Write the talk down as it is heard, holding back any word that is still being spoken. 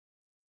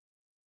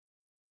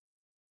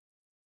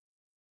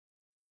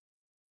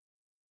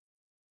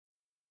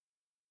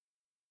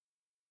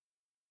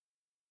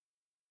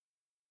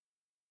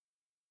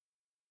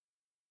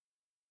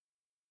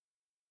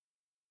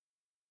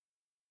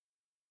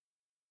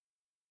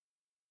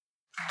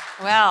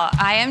Well,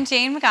 I am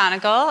Jane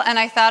McGonigal, and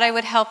I thought I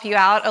would help you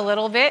out a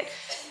little bit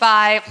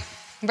by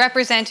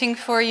representing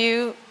for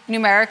you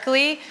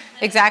numerically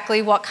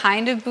exactly what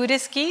kind of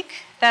Buddhist geek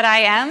that I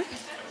am.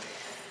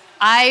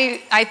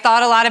 I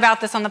thought a lot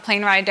about this on the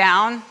plane ride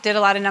down, did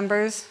a lot of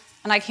numbers,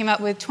 and I came up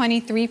with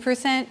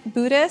 23%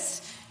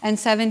 Buddhist and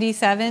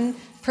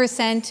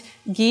 77%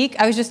 geek.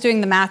 I was just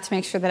doing the math to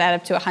make sure that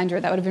added up to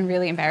 100. That would have been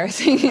really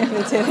embarrassing if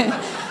it didn't.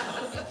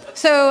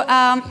 So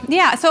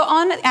so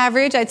on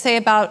average, I'd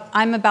say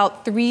I'm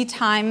about 3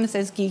 times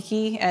as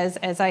geeky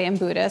as I am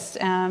Buddhist.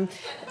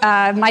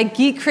 My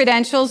geek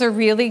credentials are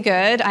really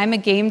good. I'm a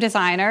game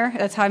designer.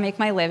 That's how I make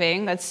my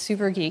living. That's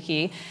super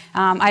geeky.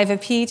 I have a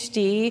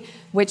PhD,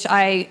 which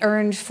I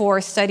earned for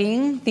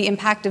studying the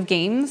impact of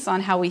games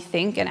on how we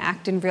think and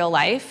act in real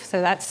life. So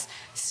that's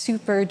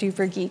super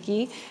duper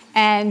geeky.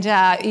 And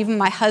even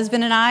my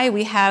husband and I,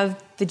 we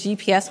have the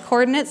GPS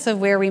coordinates of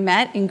where we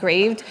met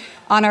engraved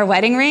on our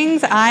wedding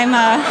rings. I'm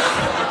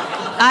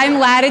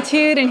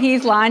latitude and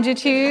he's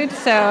longitude,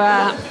 so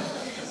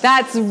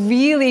that's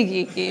really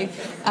geeky.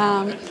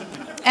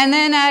 And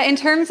then in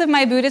terms of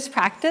my Buddhist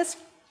practice,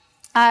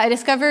 I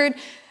discovered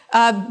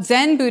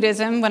Zen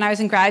Buddhism when I was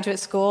in graduate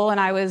school, and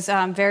I was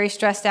very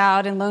stressed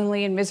out and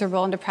lonely and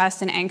miserable and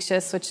depressed and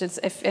anxious, which is,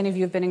 if any of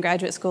you have been in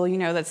graduate school, you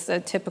know that's a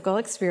typical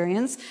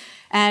experience.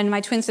 And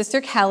my twin sister,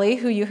 Kelly,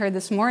 who you heard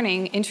this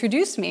morning,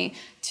 introduced me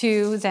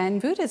to Zen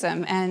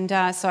Buddhism. And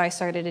so I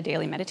started a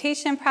daily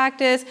meditation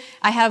practice.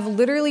 I have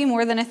literally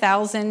more than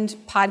 1,000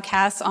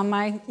 podcasts on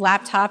my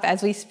laptop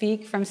as we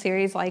speak from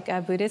series like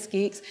Buddhist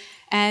Geeks.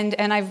 And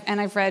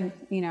I've read,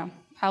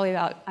 probably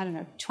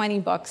about, 20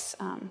 books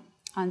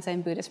on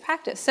Zen Buddhist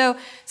practice. So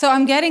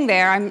I'm getting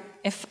there.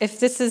 If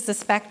this is the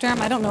spectrum,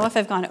 I don't know if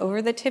I've gone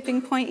over the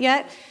tipping point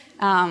yet.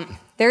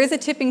 There is a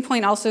tipping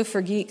point also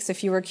for geeks,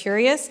 if you were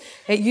curious.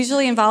 It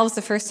usually involves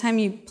the first time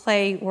you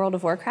play World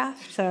of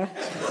Warcraft. So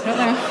I don't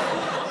know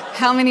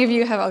how many of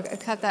you have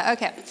cut that.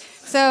 Okay.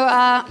 So,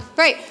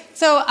 right.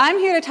 So I'm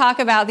here to talk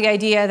about the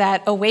idea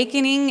that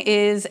awakening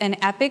is an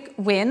epic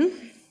win.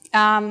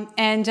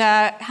 And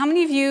how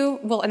many of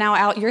you will now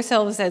out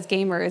yourselves as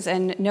gamers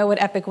and know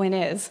what epic win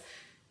is?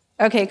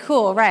 Okay,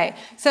 cool, right.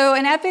 So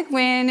an epic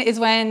win is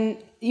when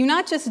you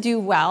not just do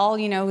well,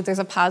 there's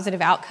a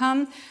positive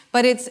outcome,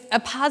 but it's a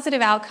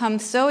positive outcome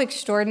so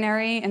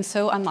extraordinary and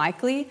so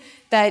unlikely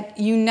that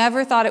you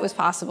never thought it was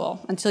possible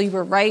until you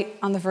were right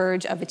on the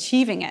verge of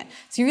achieving it.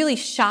 So you really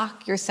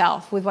shock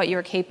yourself with what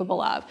you're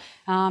capable of.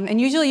 And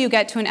usually you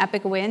get to an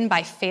epic win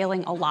by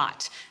failing a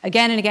lot.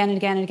 Again and again and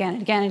again and again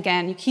and again and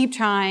again. You keep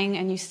trying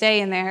and you stay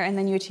in there and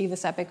then you achieve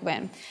this epic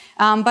win.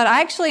 But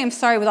I actually am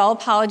sorry, with all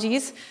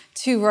apologies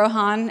to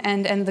Rohan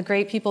and the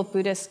great people at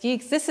Buddhist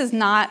Geeks, this is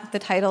not the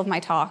title of my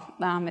talk.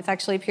 It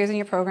actually appears in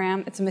your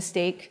program. It's a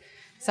mistake.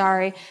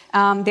 Sorry.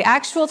 The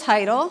actual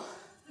title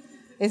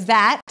is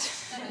that.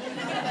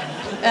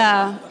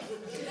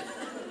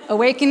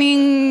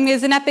 Awakening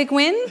is an epic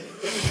win.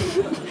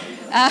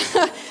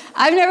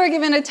 I've never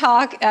given a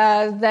talk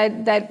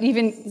that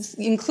even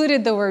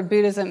included the word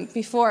Buddhism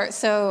before,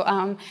 so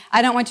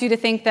I don't want you to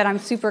think that I'm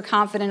super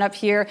confident up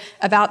here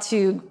about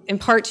to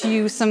impart to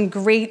you some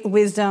great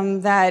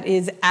wisdom that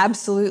is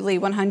absolutely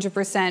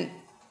 100%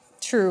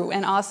 true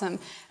and awesome.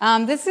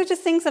 These are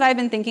just things that I've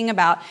been thinking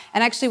about,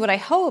 and actually what I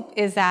hope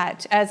is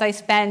that as I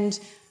spend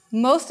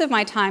most of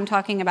my time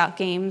talking about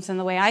games and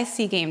the way I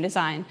see game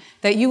design,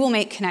 that you will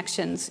make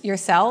connections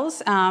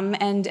yourselves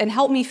and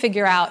help me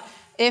figure out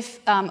if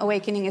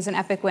awakening is an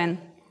epic win.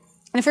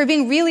 And if we're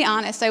being really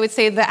honest, I would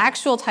say the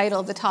actual title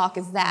of the talk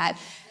is that,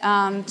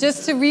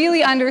 just to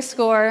really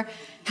underscore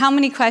how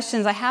many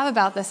questions I have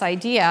about this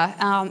idea.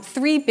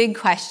 3 big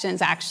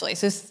questions, actually.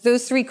 So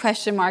those 3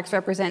 question marks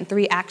represent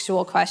 3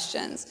 actual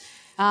questions.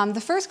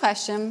 The first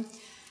question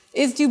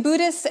is, do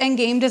Buddhists and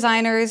game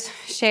designers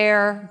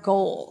share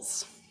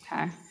goals?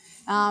 Okay.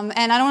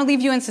 And I don't want to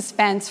leave you in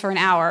suspense for an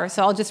hour,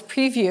 so I'll just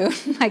preview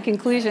my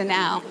conclusion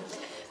now.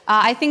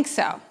 I think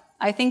so.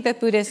 I think that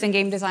Buddhists and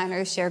game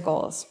designers share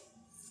goals.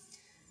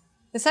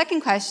 The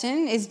second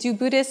question is, do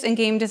Buddhists and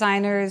game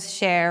designers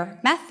share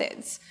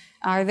methods?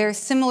 Are there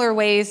similar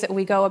ways that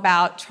we go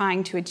about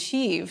trying to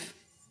achieve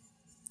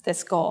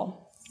this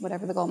goal,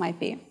 whatever the goal might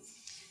be?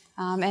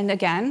 And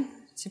again,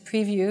 to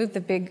preview the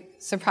big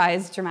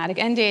surprise dramatic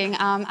ending,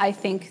 I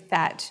think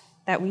that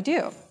we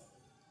do.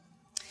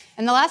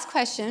 And the last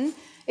question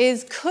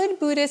is, could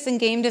Buddhists and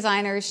game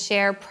designers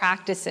share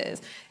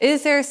practices?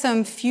 Is there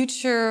some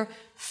future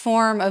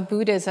form of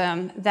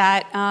Buddhism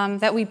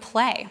that we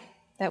play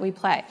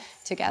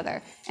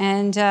together?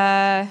 And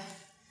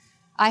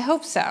I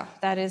hope so.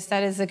 That is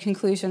the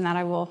conclusion that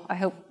I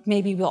hope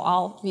maybe we'll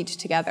all reach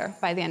together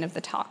by the end of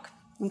the talk.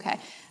 Okay.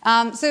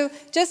 So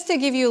just to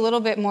give you a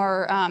little bit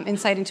more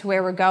insight into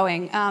where we're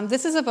going,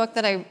 this is a book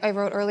that I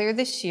wrote earlier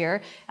this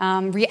year,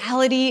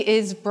 Reality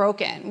is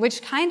Broken,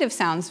 which kind of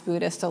sounds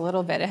Buddhist a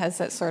little bit. It has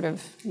that sort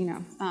of,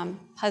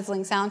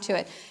 puzzling sound to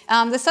it.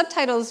 The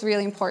subtitle is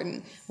really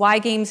important. Why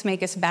Games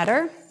Make Us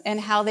Better and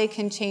how they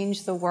can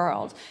change the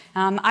world.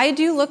 I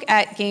do look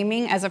at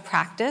gaming as a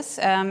practice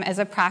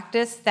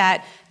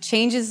that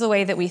changes the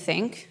way that we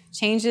think,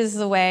 changes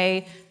the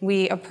way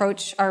we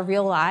approach our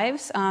real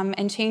lives,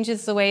 and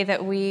changes the way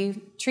that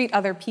we treat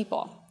other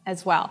people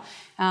as well.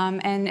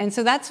 And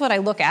so that's what I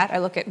look at. I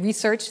look at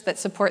research that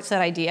supports that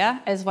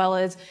idea, as well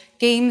as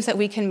games that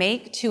we can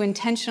make to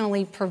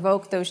intentionally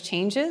provoke those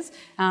changes,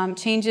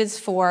 changes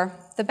for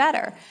the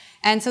better.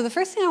 And so the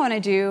first thing I want to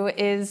do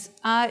is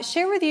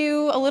share with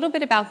you a little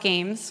bit about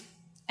games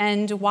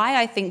and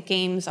why I think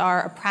games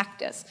are a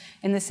practice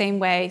in the same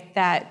way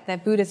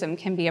that Buddhism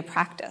can be a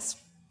practice.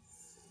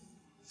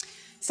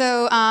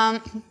 So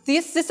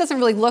this doesn't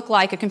really look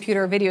like a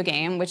computer or video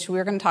game, which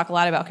we're going to talk a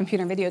lot about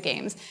computer and video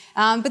games.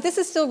 But this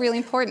is still really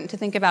important to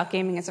think about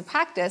gaming as a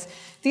practice.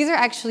 These are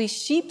actually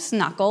sheep's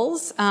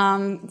knuckles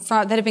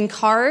that have been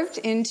carved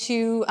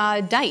into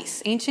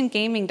dice, ancient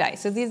gaming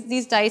dice. So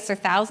these dice are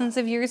thousands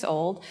of years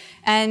old.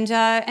 And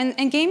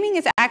gaming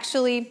is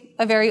actually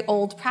a very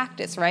old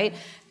practice, right?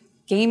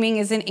 Gaming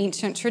is an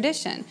ancient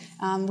tradition.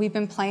 We've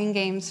been playing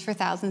games for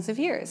thousands of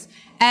years.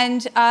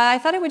 And I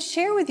thought I would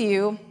share with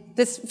you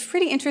this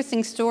pretty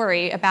interesting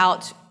story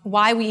about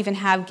why we even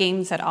have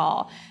games at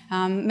all.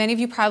 Many of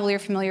you probably are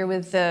familiar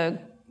with the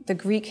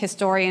Greek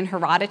historian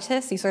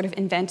Herodotus. He sort of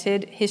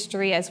invented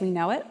history as we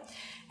know it.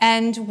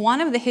 And one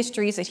of the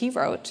histories that he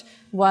wrote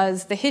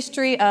was the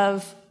history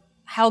of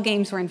how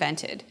games were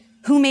invented.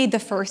 Who made the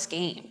first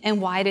game and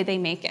why did they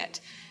make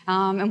it?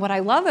 And what I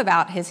love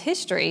about his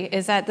history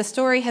is that the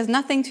story has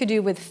nothing to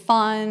do with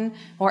fun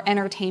or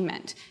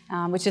entertainment,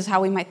 which is how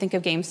we might think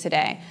of games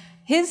today.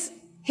 His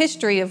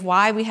history of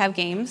why we have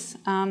games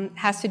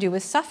has to do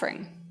with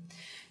suffering.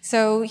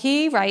 So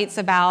he writes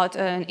about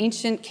an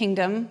ancient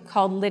kingdom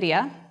called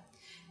Lydia,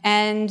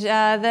 and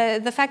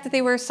the fact that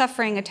they were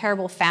suffering a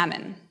terrible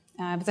famine.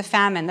 It was a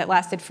famine that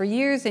lasted for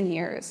years and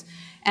years,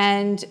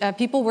 and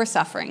people were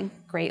suffering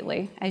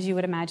greatly, as you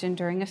would imagine,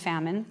 during a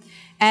famine.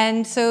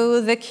 And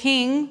so the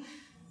king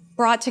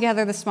brought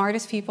together the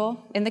smartest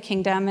people in the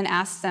kingdom and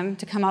asked them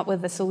to come up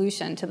with a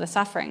solution to the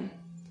suffering.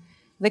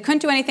 They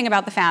couldn't do anything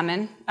about the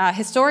famine.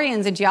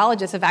 Historians and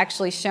geologists have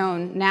actually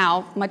shown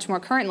now, much more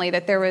currently,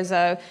 that there was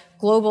a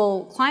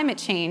global climate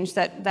change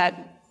that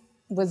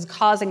was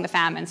causing the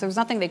famine, so there was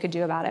nothing they could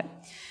do about it.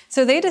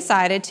 So they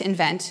decided to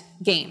invent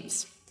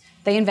games.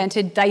 They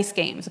invented dice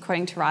games,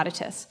 according to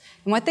Herodotus.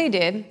 And what they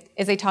did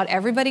is they taught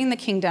everybody in the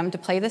kingdom to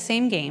play the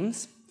same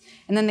games,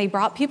 and then they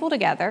brought people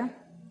together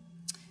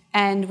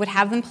and would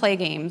have them play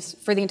games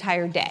for the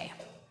entire day.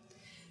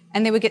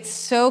 And they would get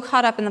so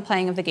caught up in the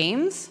playing of the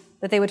games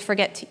that they would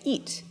forget to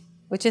eat,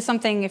 which is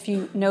something, if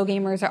you know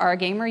gamers or are a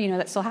gamer, you know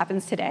that still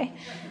happens today.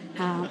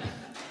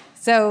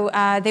 So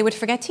they would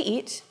forget to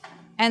eat,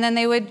 and then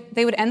they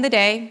would end the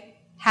day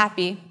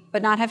happy,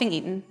 but not having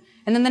eaten.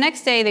 And then the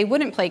next day, they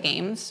wouldn't play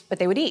games, but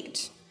they would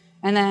eat.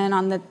 And then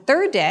on the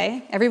third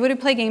day, everybody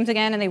would play games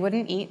again, and they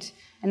wouldn't eat.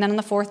 And then on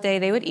the fourth day,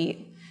 they would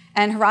eat.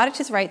 And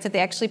Herodotus writes that they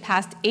actually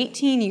passed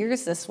 18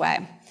 years this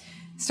way,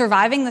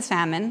 surviving the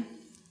famine,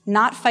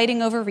 not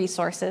fighting over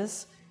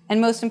resources,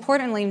 and most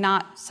importantly,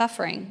 not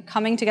suffering,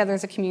 coming together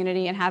as a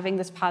community and having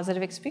this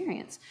positive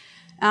experience.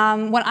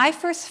 When I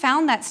first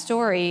found that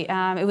story,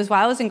 it was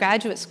while I was in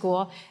graduate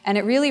school, and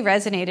it really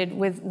resonated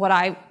with what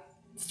I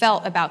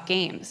felt about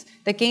games.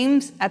 That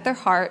games, at their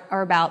heart,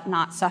 are about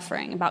not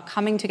suffering, about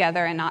coming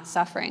together and not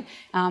suffering,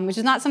 which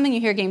is not something you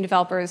hear game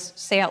developers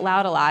say out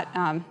loud a lot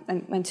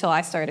until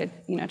I started,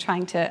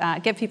 trying to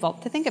get people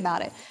to think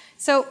about it.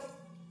 So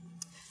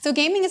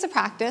gaming is a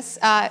practice.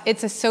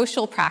 It's a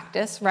social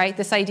practice, right?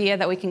 This idea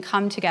that we can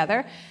come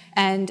together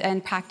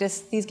and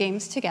practice these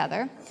games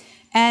together.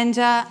 And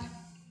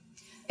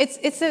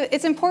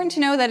it's important to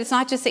know that it's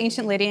not just the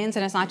ancient Lydians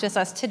and it's not just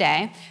us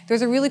today.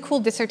 There's a really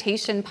cool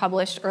dissertation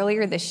published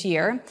earlier this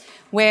year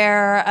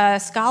where a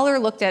scholar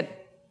looked at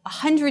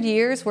 100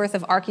 years worth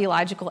of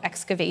archaeological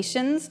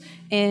excavations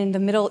in the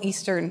Middle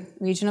Eastern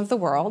region of the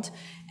world.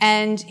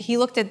 And he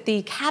looked at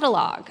the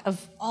catalog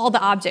of all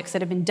the objects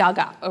that have been dug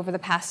up over the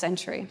past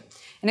century.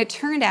 And it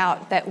turned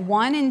out that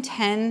 1 in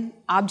 10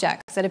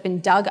 objects that have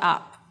been dug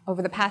up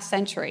over the past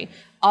century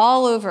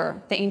all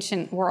over the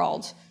ancient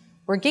world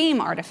were game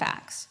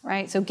artifacts,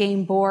 right? So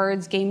game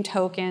boards, game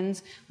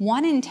tokens,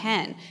 1 in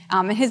 10.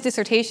 And his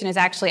dissertation is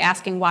actually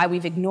asking why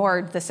we've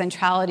ignored the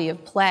centrality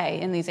of play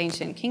in these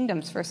ancient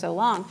kingdoms for so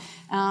long.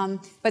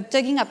 But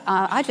digging up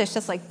objects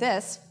just like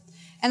this.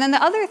 And then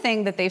the other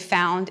thing that they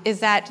found is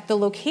that the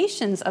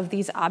locations of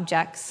these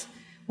objects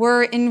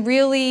were in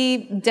really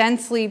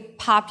densely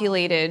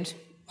populated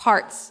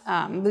parts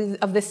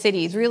of the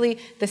cities, really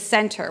the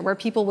center where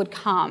people would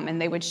come and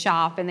they would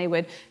shop and they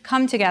would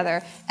come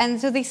together.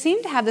 And so they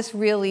seemed to have this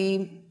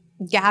really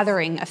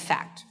gathering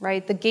effect,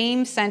 right? The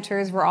game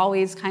centers were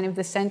always kind of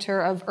the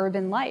center of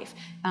urban life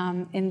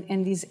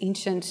in these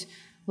ancient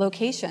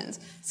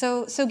locations.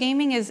 So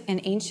gaming is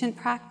an ancient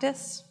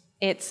practice.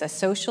 It's a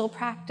social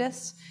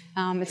practice.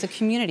 It's a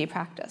community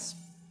practice.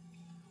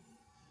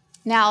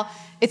 Now,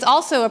 it's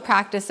also a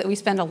practice that we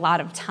spend a lot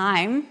of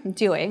time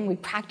doing. We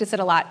practice it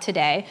a lot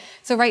today.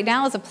 So right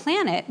now, as a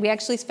planet, we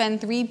actually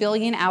spend 3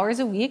 billion hours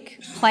a week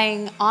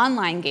playing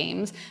online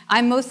games.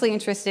 I'm mostly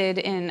interested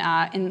in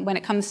when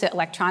it comes to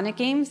electronic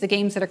games, the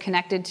games that are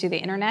connected to the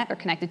internet or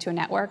connected to a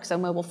network, so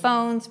mobile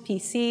phones,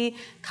 PC,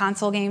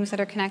 console games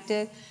that are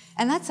connected.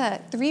 And that's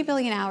 3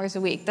 billion hours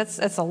a week.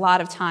 That's a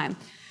lot of time.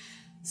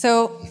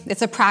 So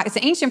it's an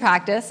ancient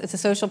practice, it's a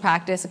social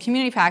practice, a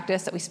community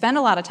practice that we spend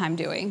a lot of time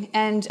doing,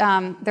 and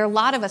there are a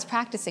lot of us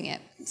practicing it.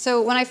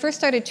 So when I first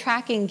started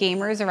tracking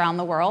gamers around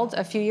the world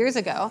a few years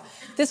ago,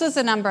 this was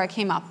the number I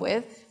came up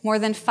with: more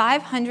than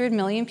 500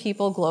 million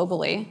people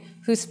globally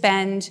who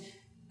spend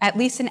at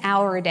least an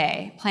hour a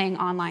day playing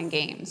online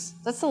games.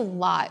 That's a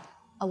lot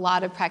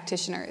of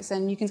practitioners,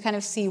 and you can kind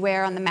of see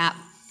where on the map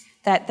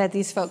that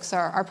these folks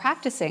are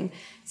practicing.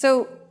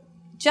 So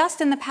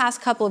just in the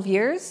past couple of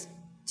years,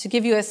 to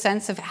give you a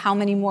sense of how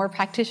many more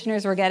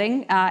practitioners we're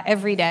getting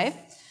every day,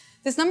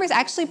 this number is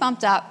actually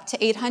bumped up to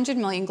 800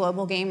 million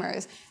global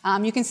gamers.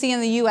 You can see in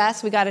the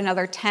US we got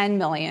another 10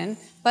 million,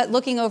 but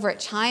looking over at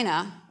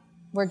China,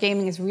 where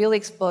gaming has really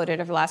exploded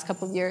over the last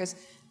couple of years,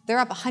 they're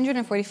up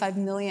 145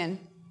 million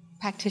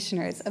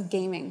practitioners of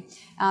gaming.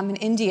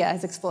 And India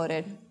has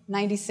exploded,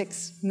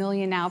 96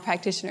 million now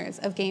practitioners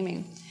of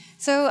gaming.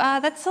 So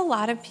that's a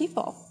lot of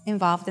people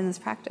involved in this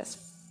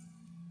practice.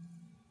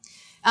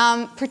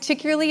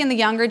 Particularly in the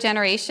younger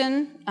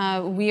generation,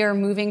 we are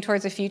moving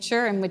towards a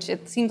future in which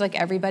it seems like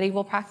everybody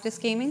will practice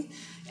gaming.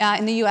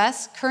 In the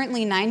US,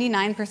 currently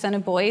 99%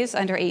 of boys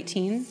under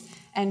 18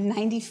 and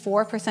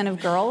 94%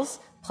 of girls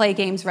play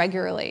games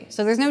regularly.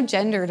 So there's no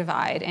gender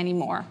divide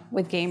anymore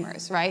with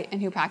gamers, right,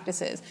 and who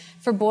practices.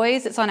 For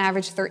boys, it's on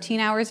average 13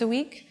 hours a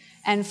week,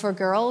 and for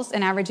girls,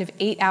 an average of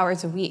 8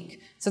 hours a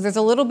week. So there's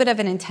a little bit of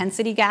an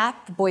intensity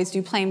gap. Boys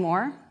do play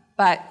more,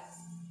 but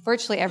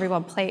virtually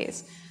everyone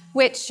plays,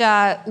 which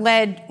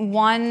led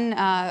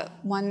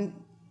one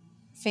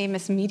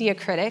famous media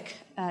critic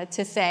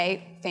to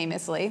say,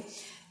 famously,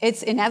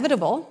 it's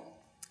inevitable.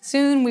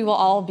 Soon we will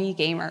all be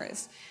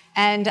gamers.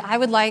 And I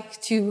would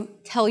like to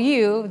tell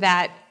you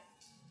that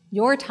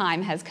your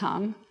time has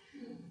come,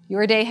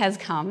 your day has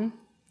come.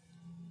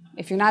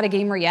 If you're not a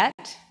gamer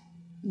yet,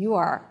 you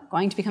are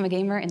going to become a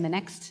gamer in the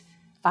next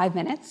 5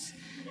 minutes.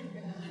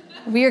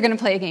 We are going to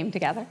play a game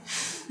together.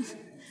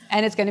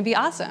 And it's going to be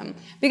awesome.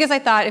 Because I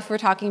thought if we're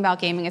talking about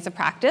gaming as a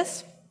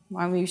practice,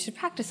 well, we should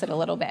practice it a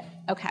little bit.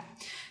 Okay.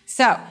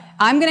 So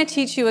I'm going to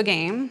teach you a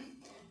game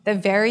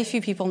that very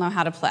few people know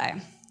how to play.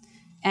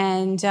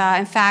 And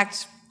in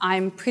fact,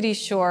 I'm pretty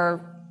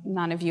sure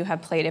none of you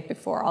have played it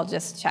before. I'll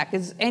just check.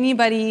 Has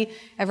anybody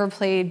ever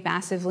played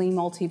massively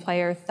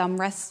multiplayer thumb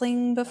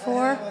wrestling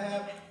before? I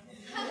have.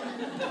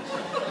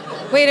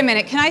 Wait a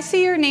minute. Can I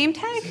see your name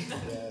tag?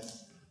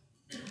 Yes.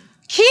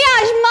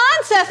 Kiaj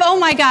Monsef! Oh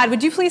my God,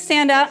 would you please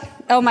stand up?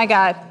 Oh my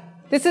God,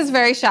 this is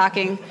very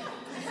shocking.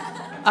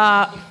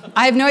 I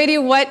have no idea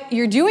what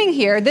you're doing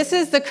here. This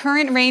is the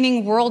current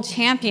reigning world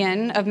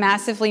champion of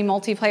massively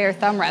multiplayer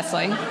thumb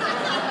wrestling.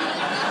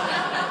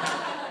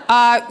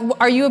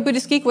 Are you a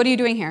Buddhist geek? What are you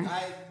doing here?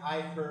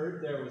 I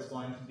heard there was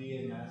going to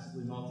be a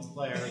massively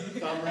multiplayer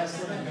thumb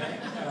wrestling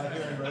event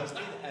here in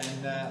Rosemead,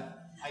 and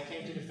I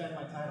came to defend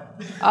my title.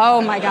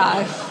 Oh my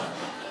gosh.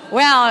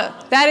 Well,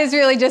 that is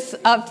really just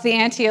upped the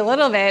ante a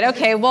little bit.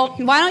 Okay, well,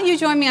 why don't you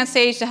join me on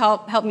stage to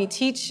help me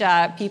teach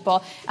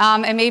people?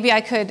 And maybe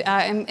I could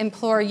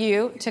implore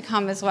you to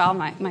come as well.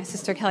 My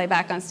sister Kelly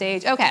back on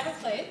stage. Okay. Never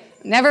played.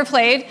 Never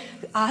played.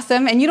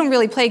 Awesome. And you don't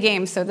really play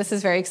games, so this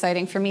is very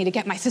exciting for me to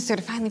get my sister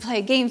to finally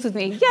play games with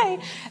me. Yay.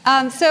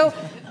 So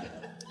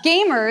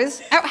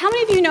gamers, how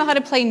many of you know how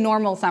to play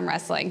normal thumb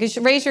wrestling?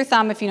 Raise your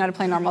thumb if you know how to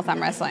play normal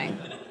thumb wrestling.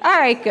 All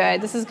right, good.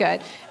 This is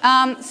good.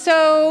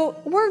 So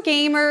we're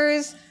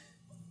gamers.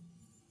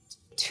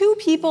 2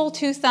 people,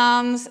 2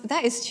 thumbs,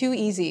 that is too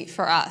easy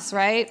for us,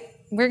 right?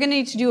 We're going to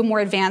need to do a more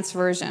advanced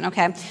version,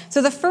 okay?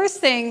 So the first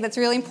thing that's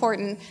really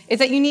important is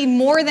that you need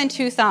more than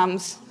 2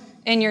 thumbs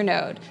in your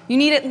node. You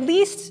need at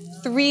least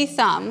 3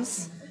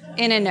 thumbs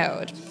in a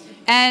node.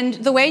 And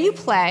the way you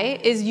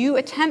play is you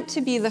attempt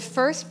to be the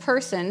first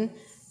person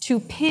to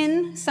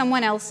pin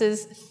someone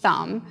else's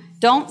thumb.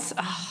 Don't,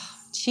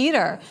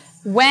 cheater,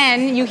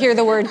 when you hear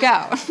the word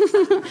go.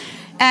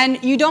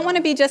 And you don't want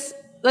to be just,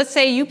 let's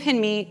say you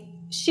pin me,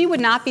 she would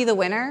not be the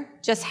winner,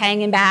 just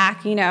hanging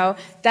back, you know.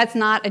 That's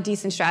not a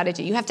decent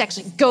strategy. You have to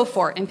actually go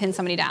for it and pin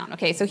somebody down.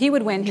 Okay, so he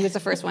would win. He was the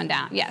first one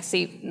down. Yeah,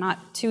 see,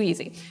 not too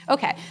easy.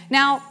 Okay,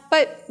 now,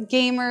 but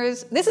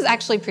gamers, this is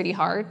actually pretty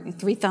hard,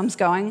 3 thumbs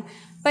going.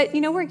 But, you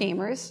know, we're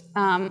gamers.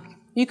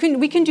 We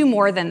can do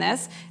more than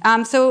this.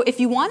 So if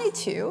you wanted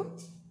to,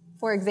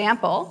 for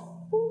example,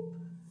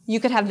 you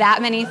could have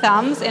that many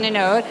thumbs in a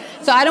node.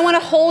 So I don't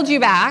want to hold you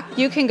back.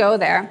 You can go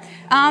there.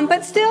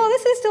 But still,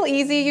 this is still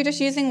easy. You're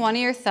just using one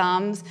of your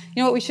thumbs.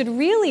 You know what we should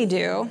really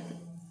do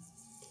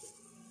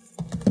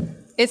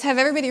is have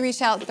everybody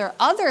reach out their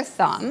other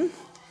thumb.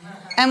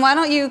 And why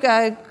don't you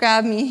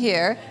grab me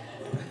here?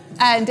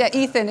 And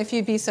Ethan, if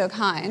you'd be so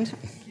kind.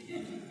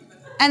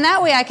 And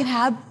that way I can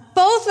have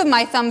both of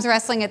my thumbs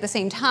wrestling at the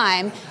same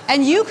time,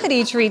 and you could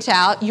each reach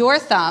out your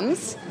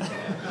thumbs,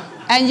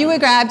 and you would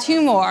grab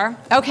 2 more.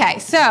 Okay,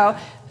 so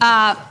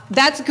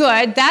that's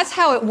good. That's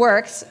how it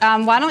works.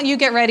 Why don't you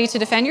get ready to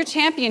defend your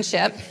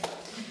championship?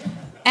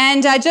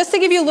 And just to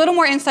give you a little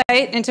more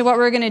insight into what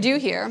we're going to do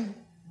here.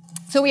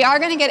 So we are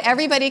going to get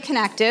everybody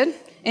connected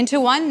into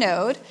one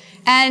node.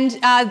 And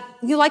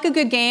you like a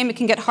good game, it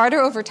can get harder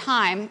over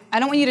time. I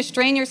don't want you to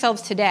strain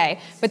yourselves today,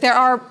 but there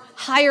are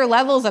higher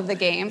levels of the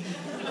game.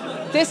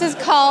 This is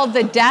called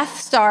the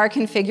Death Star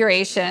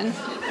configuration.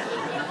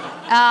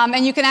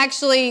 And you can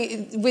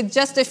actually, with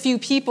just a few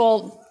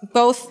people,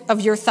 both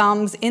of your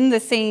thumbs in the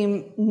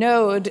same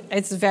node,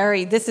 this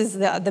is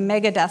the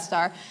mega Death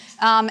Star.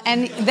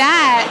 And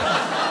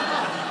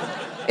that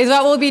is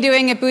what we'll be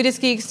doing at Buddhist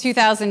Geeks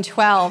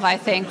 2012, I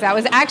think. That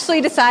was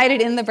actually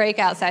decided in the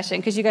breakout session,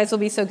 because you guys will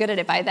be so good at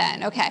it by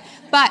then. Okay,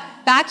 but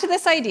back to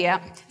this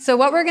idea. So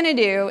what we're going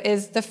to do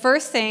is the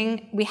first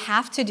thing we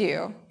have to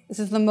do, this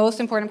is the most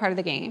important part of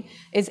the game,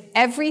 is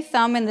every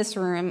thumb in this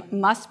room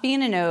must be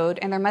in a node,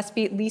 and there must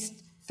be at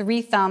least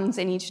 3 thumbs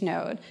in each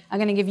node. I'm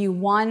going to give you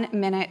 1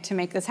 minute to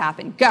make this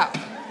happen. Go.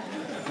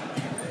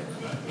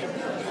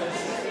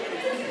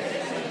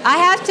 I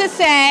have to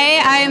say,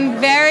 I'm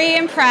very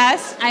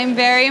impressed. I'm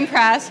very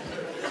impressed.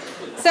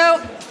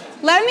 So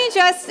let me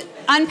just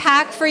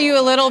unpack for you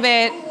a little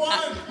bit.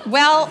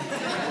 Well,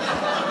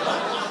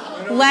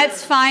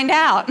 let's find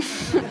out.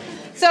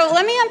 So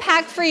let me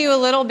unpack for you a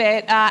little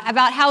bit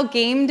about how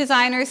game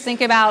designers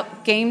think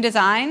about game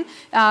design.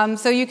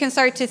 So you can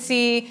start to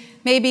see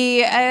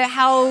maybe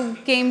how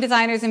game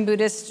designers and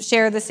Buddhists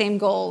share the same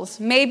goals,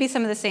 maybe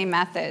some of the same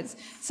methods.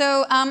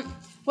 So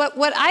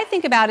what I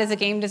think about as a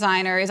game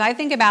designer is I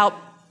think about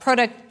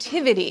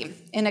productivity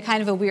in a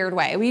kind of a weird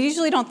way. We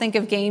usually don't think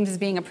of games as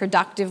being a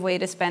productive way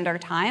to spend our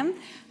time,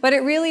 but it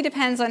really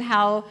depends on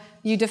how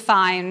you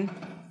define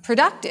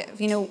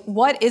productive. You know,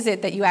 what is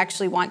it that you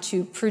actually want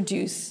to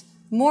produce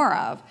more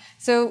of?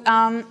 So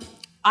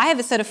I have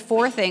a set of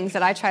 4 things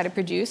that I try to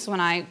produce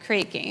when I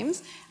create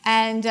games,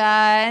 and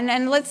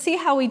let's see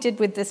how we did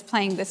with this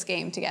playing this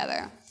game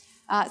together.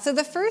 So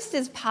the first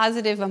is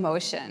positive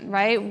emotion,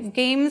 right?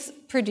 Games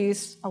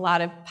produce a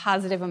lot of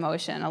positive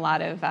emotion, a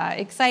lot of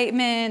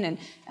excitement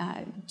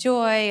and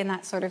joy and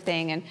that sort of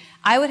thing. And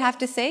I would have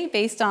to say,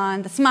 based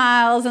on the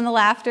smiles and the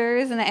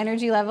laughters and the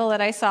energy level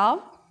that I saw,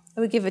 I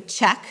would give a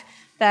check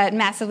that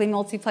massively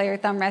multiplayer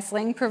thumb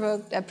wrestling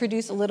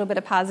produced a little bit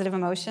of positive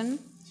emotion.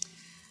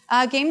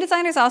 Game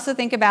designers also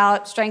think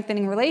about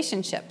strengthening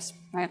relationships,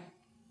 right?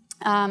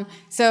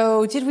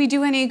 So did we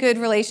do any good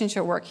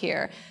relationship work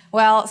here?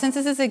 Well, since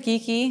this is a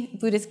geeky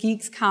Buddhist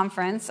Geeks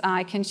conference,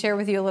 I can share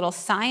with you a little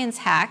science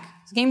hack.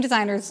 Game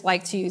designers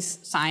like to use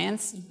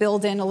science,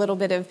 build in a little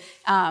bit of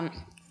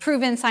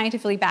proven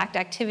scientifically backed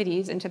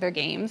activities into their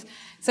games.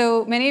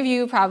 So many of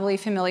you are probably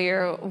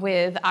familiar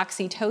with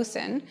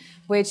oxytocin,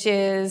 which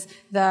is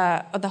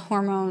the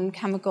hormone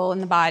chemical in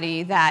the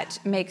body that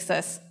makes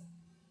us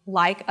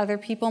like other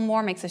people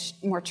more, makes us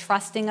more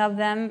trusting of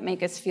them,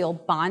 make us feel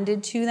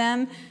bonded to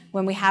them.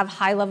 When we have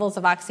high levels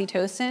of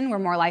oxytocin, we're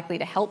more likely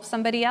to help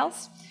somebody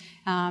else.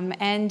 One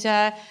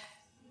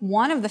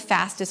of the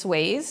fastest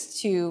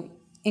ways to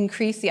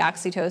increase the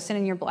oxytocin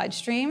in your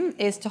bloodstream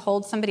is to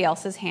hold somebody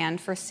else's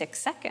hand for 6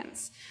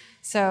 seconds.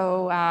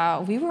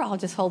 So we were all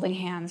just holding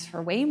hands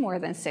for way more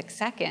than 6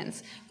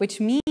 seconds, which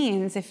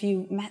means if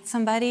you met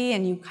somebody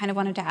and you kind of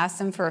wanted to ask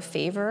them for a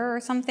favor or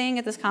something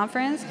at this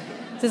conference,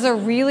 this is a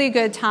really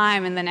good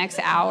time in the next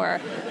hour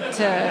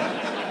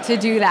to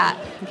do that.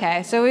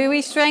 Okay, so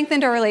we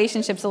strengthened our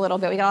relationships a little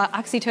bit. We got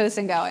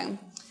oxytocin going.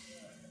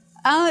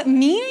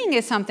 Meaning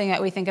is something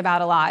that we think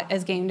about a lot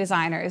as game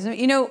designers.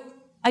 You know,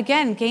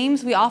 again,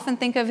 games we often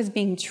think of as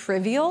being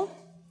trivial,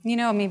 you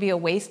know, maybe a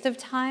waste of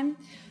time.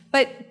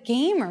 But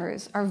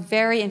gamers are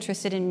very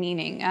interested in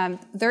meaning.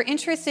 They're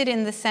interested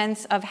in the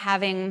sense of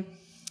having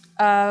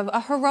a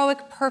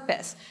heroic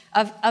purpose,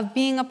 of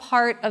being a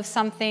part of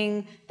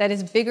something that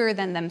is bigger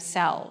than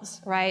themselves,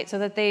 right? So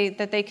that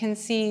they can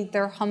see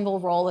their humble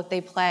role that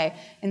they play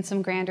in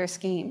some grander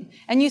scheme.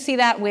 And you see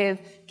that with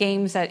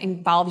games that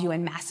involve you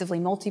in massively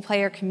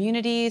multiplayer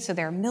communities, so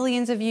there are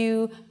millions of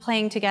you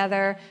playing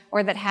together,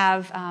 or that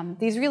have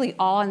these really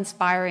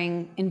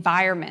awe-inspiring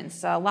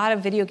environments. A lot of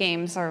video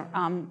games are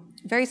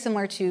very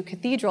similar to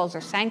cathedrals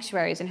or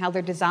sanctuaries and how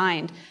they're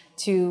designed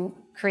to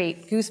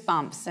create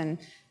goosebumps and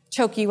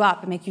choke you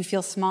up and make you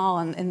feel small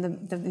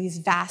in these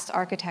vast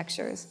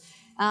architectures.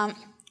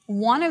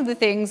 One of the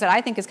things that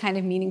I think is kind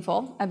of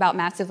meaningful about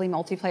massively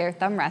multiplayer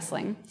thumb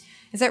wrestling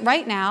is that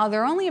right now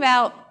there are only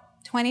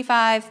about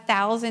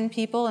 25,000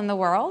 people in the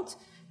world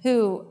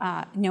who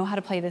know how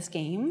to play this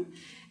game.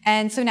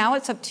 And so now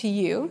it's up to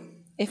you.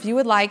 If you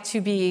would like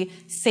to be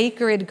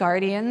sacred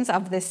guardians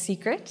of this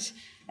secret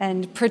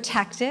and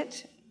protect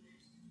it,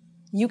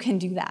 you can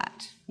do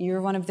that.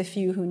 You're one of the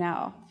few who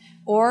know.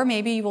 Or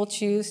maybe you will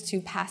choose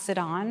to pass it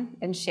on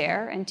and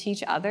share and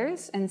teach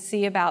others and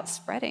see about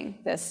spreading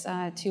this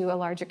to a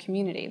larger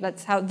community.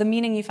 That's how the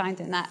meaning you find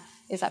in that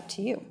is up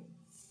to you.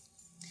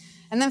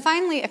 And then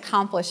finally,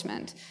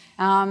 accomplishment.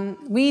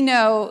 We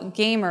know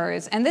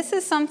gamers, and this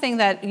is something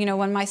that,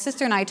 when my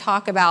sister and I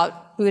talk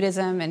about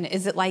Buddhism and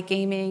is it like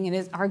gaming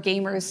and are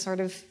gamers sort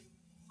of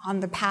on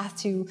the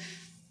path to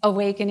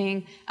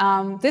awakening,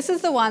 this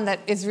is the one that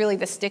is really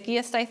the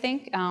stickiest, I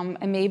think,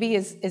 and maybe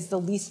is the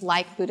least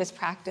like Buddhist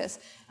practice,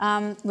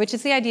 which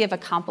is the idea of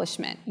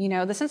accomplishment.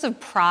 The sense of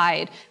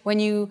pride when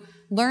you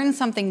learn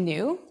something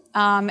new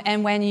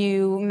and when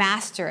you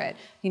master it.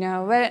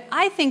 But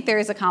I think there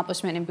is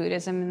accomplishment in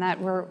Buddhism in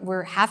that we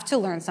have to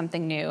learn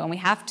something new and we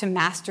have to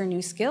master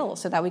new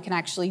skills so that we can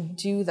actually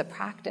do the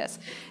practice.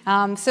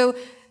 So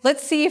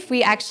let's see if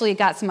we actually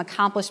got some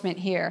accomplishment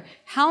here.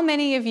 How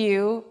many of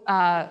you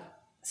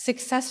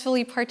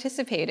successfully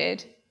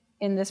participated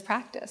in this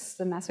practice,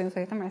 the mastering of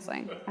thumb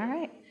wrestling? All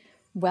right.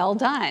 Well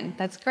done.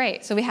 That's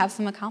great. So we have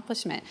some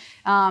accomplishment.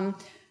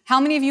 How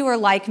many of you are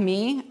like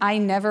me? I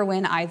never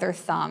win either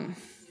thumb.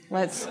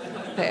 Let's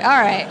say,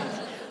 all right.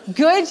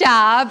 Good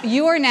job.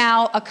 You are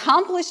now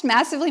accomplished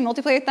massively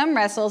multiplayer thumb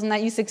wrestles and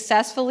that you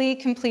successfully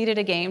completed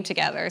a game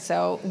together.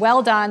 So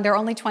well done. There are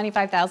only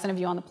 25,000 of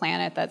you on the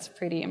planet. That's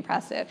pretty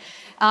impressive.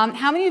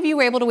 How many of you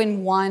were able to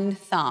win one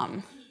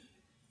thumb?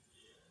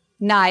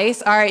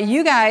 Nice. All right.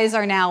 You guys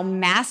are now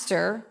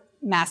massively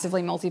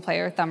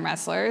multiplayer thumb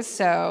wrestlers.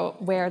 So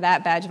wear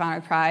that badge of honor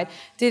with pride.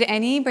 Did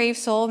any brave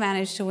soul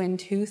manage to win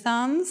two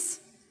thumbs?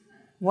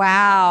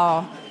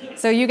 Wow.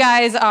 So you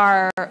guys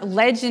are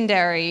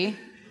legendary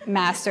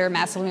massively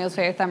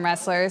multiplayer thumb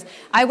wrestlers.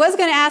 I was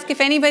going to ask if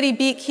anybody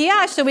beat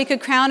Kiash so we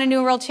could crown a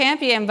new world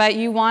champion, but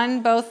you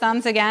won both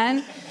thumbs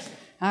again.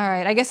 All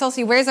right. I guess I'll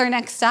see. Where's our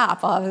next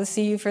stop? I'll have to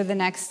see you for the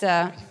next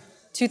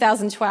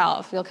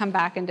 2012. You'll come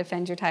back and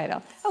defend your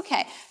title.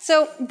 Okay.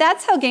 So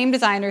that's how game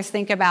designers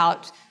think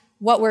about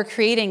what we're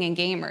creating in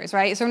gamers,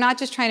 right? So we're not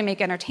just trying to make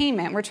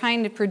entertainment. We're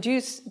trying to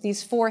produce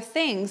these four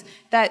things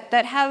that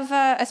have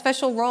a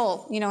special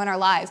role, in our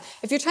lives.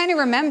 If you're trying to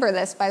remember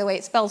this, by the way,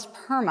 it spells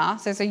PERMA.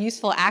 So it's a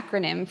useful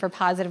acronym for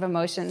positive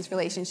emotions,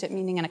 relationship,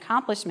 meaning, and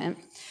accomplishment.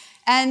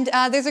 And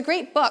there's a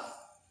great book,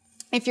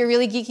 if you're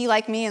really geeky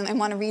like me and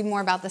want to read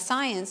more about the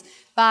science,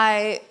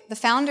 by the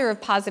founder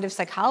of positive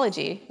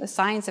psychology, The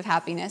Science of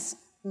Happiness,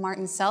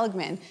 Martin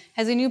Seligman,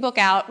 has a new book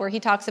out where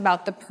he talks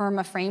about the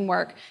PERMA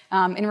framework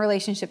in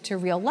relationship to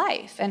real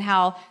life and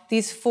how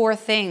these four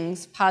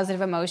things,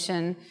 positive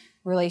emotion,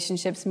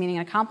 relationships, meaning,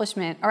 and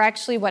accomplishment, are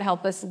actually what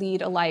help us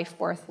lead a life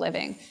worth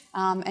living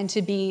and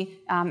to be,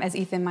 as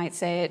Ethan might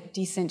say it,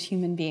 decent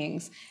human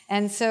beings.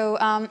 And so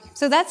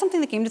that's something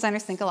that game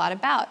designers think a lot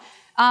about.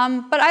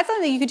 But I thought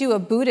that you could do a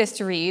Buddhist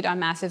read on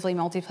massively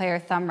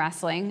multiplayer thumb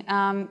wrestling.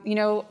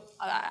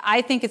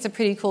 I think it's a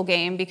pretty cool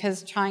game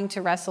because trying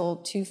to wrestle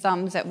two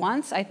thumbs at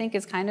once, I think,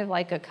 is kind of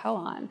like a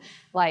koan.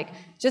 Like,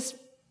 just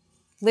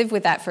live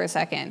with that for a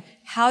second.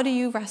 How do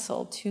you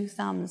wrestle two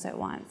thumbs at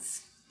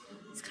once?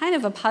 It's kind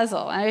of a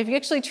puzzle. And if you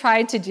actually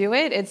tried to do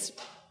it, it's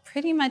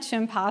pretty much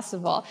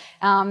impossible.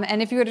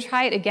 And if you were to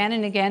try it again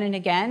and again and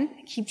again,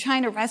 keep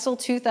trying to wrestle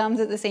two thumbs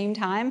at the same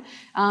time,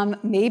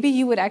 maybe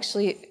you would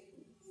actually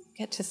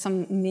get to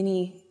some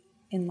mini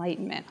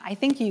enlightenment. I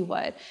think you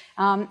would.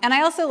 And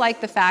I also like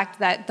the fact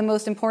that the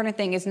most important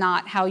thing is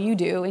not how you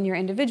do in your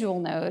individual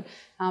node,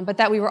 but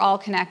that we were all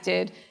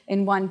connected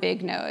in one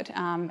big node,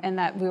 and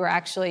that we were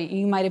actually,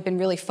 you might have been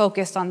really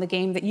focused on the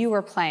game that you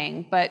were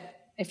playing, but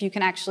if you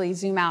can actually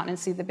zoom out and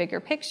see the bigger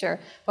picture,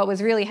 what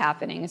was really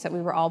happening is that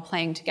we were all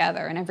playing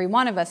together, and every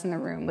one of us in the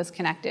room was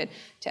connected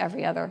to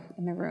every other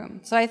in the room.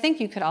 So I think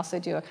you could also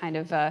do a kind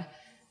of a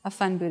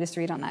fun Buddhist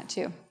read on that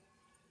too.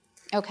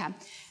 Okay,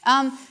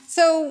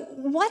 so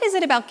what is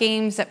it about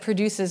games that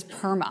produces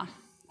PERMA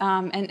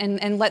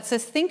and lets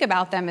us think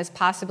about them as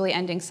possibly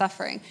ending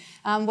suffering?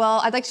 Well,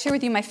 I'd like to share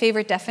with you my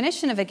favorite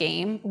definition of a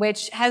game,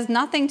 which has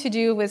nothing to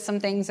do with some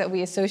things that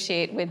we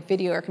associate with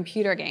video or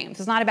computer games.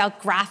 It's not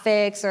about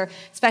graphics or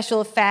special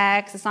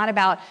effects. It's not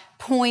about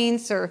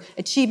points or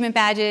achievement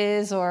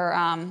badges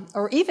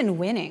or even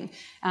winning.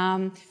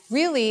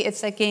 Really,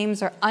 it's that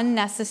games are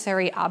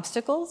unnecessary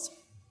obstacles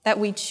that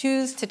we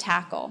choose to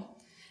tackle.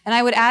 And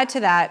I would add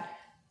to that,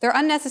 they're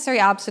unnecessary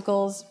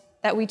obstacles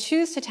that we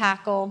choose to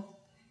tackle,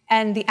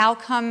 and the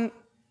outcome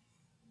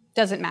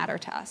doesn't matter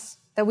to us,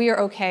 that we are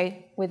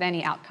okay with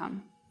any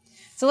outcome.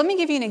 So let me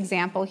give you an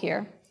example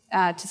here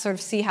to sort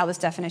of see how this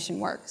definition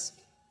works.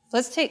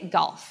 Let's take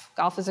golf.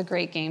 Golf is a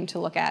great game to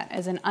look at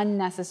as an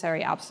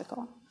unnecessary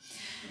obstacle,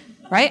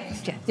 right?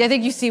 Yeah, I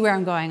think you see where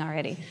I'm going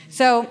already.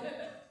 So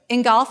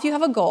in golf, you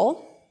have a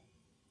goal.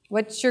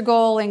 What's your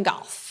goal in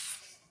golf?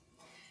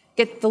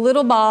 Get the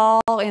little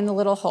ball in the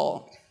little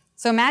hole.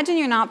 So imagine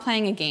you're not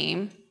playing a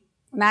game.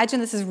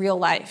 Imagine this is real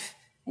life,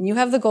 and you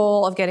have the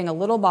goal of getting a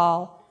little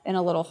ball in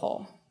a little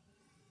hole.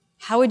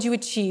 How would you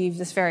achieve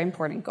this very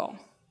important goal?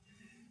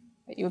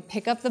 You would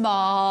pick up the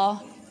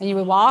ball, and you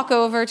would walk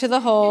over to the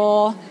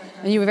hole,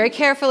 and you would very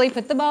carefully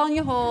put the ball in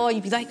your hole.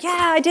 You'd be like,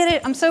 yeah, I did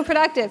it. I'm so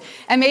productive.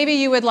 And maybe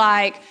you would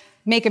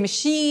make a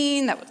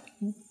machine that would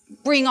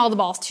bring all the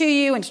balls to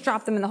you and just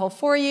drop them in the hole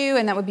for you,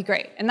 and that would be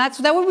great. And that's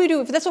what we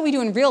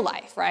do in real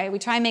life, right? We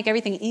try and make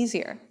everything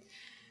easier.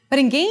 But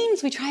in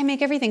games, we try and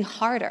make everything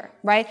harder,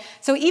 right?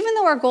 So even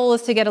though our goal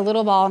is to get a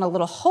little ball in a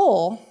little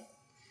hole,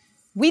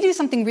 we do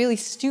something really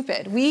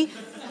stupid. We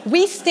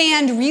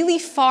stand really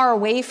far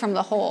away from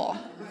the hole,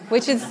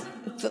 which is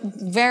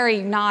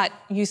very not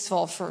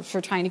useful for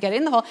trying to get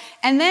in the hole.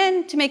 And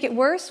then to make it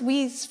worse,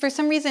 we, for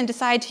some reason,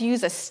 decide to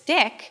use a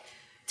stick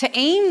to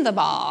aim the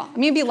ball. I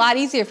mean, it'd be a lot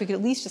easier if we could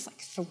at least just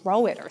like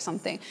throw it or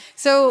something.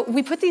 So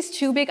we put these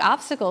two big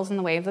obstacles in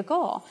the way of the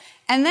goal.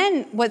 And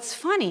then what's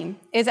funny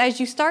is as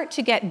you start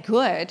to get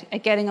good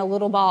at getting a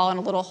little ball in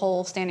a little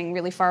hole standing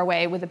really far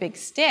away with a big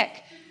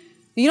stick,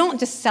 you don't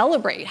just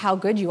celebrate how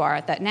good you are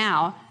at that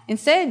now.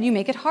 Instead, you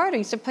make it harder.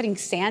 You start putting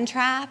sand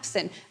traps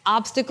and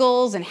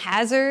obstacles and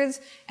hazards,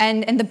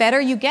 and the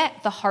better you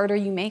get, the harder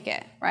you make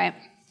it, right?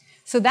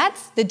 So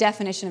that's the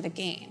definition of a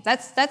game.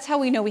 That's how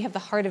we know we have the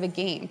heart of a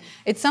game.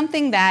 It's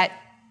something that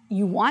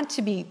you want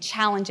to be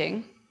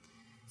challenging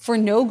for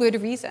no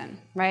good reason,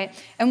 right?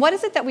 And what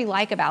is it that we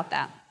like about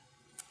that?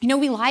 You know,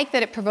 we like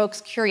that it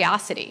provokes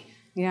curiosity.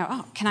 You know,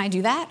 oh, can I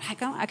do that? I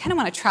kind of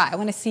want to try. I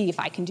want to see if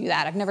I can do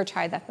that. I've never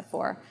tried that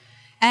before.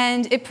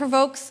 And it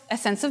provokes a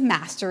sense of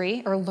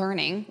mastery or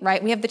learning,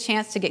 right? We have the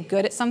chance to get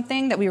good at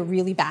something that we were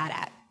really bad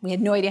at. We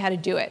had no idea how to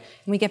do it,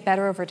 and we get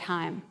better over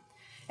time.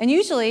 And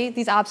usually,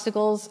 these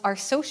obstacles are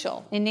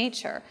social in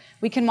nature.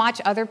 We can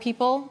watch other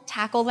people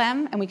tackle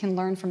them, and we can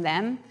learn from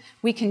them.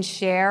 We can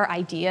share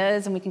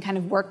ideas, and we can kind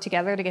of work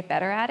together to get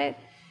better at it.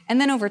 And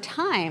then over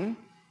time,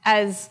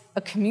 as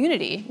a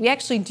community, we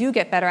actually do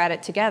get better at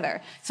it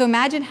together. So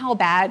imagine how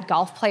bad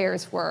golf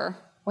players were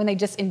when they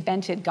just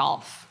invented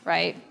golf,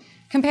 right?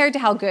 Compared to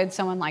how good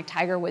someone like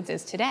Tiger Woods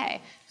is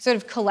today. Sort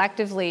of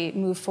collectively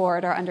move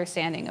forward our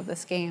understanding of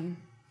this game.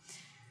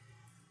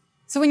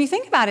 So when you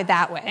think about it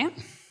that way,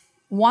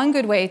 one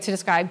good way to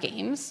describe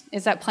games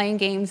is that playing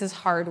games is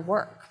hard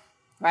work,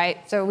 right?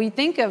 So we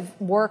think of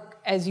work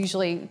as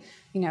usually,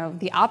 you know,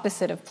 the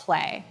opposite of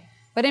play.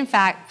 But in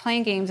fact,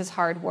 playing games is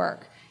hard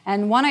work.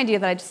 And one idea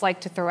that I'd just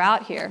like to throw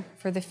out here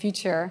for the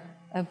future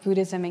of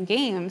Buddhism and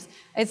games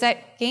is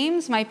that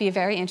games might be a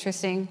very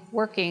interesting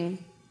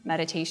working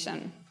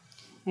meditation.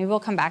 Maybe we'll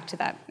come back to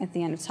that at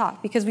the end of the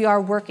talk, because we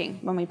are working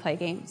when we play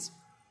games.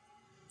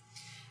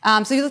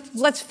 So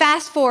let's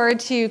fast forward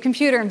to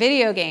computer and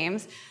video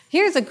games.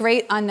 Here's a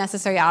great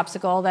unnecessary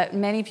obstacle that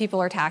many people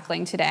are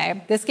tackling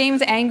today. This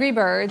game's Angry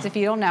Birds, if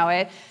you don't know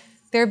it.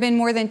 There have been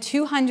more than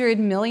 200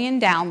 million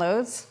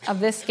downloads of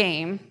this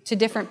game to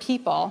different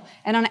people,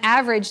 and on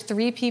average,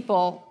 3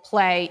 people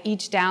play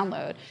each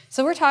download.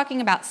 So we're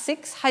talking about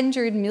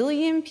 600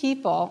 million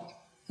people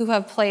who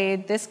have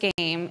played this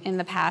game in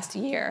the past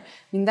year.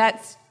 I mean,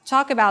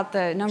 talk about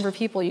the number of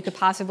people you could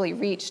possibly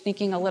reach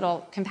sneaking a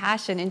little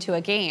compassion into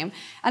a game.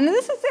 And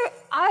this is,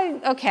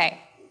 okay,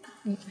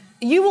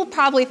 you will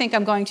probably think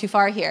I'm going too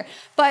far here,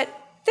 but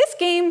this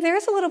game,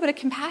 there's a little bit of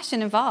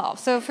compassion involved.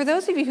 So for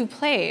those of you who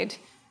played,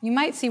 you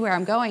might see where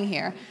I'm going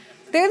here.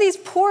 There are these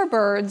poor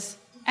birds,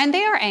 and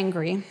they are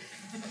angry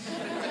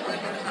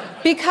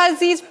because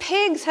these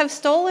pigs have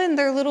stolen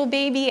their little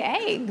baby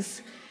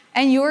eggs.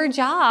 And your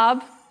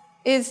job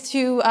is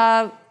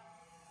to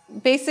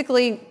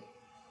basically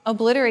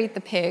obliterate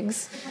the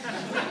pigs,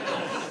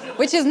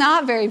 which is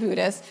not very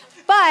Buddhist,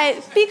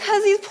 but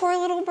because these poor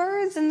little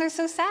birds, and they're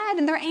so sad,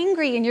 and they're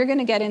angry, and you're going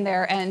to get in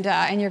there, and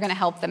you're going to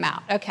help them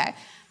out. Okay,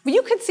 but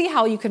you could see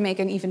how you could make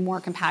an even more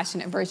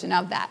compassionate version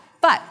of that.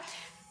 But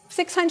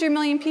 600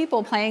 million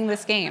people playing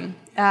this game,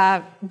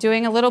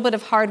 doing a little bit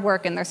of hard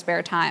work in their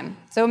spare time.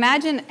 So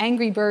imagine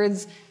Angry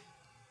Birds,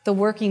 the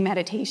working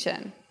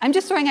meditation. I'm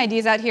just throwing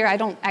ideas out here. I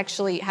don't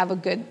actually have a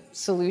good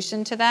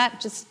solution to that.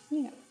 Just,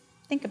 you know,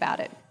 think about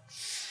it.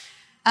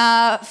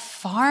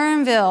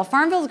 Farmville.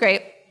 Farmville's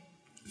great.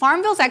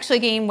 Farmville's actually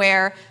a game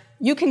where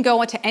you can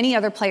go to any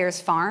other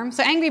player's farm.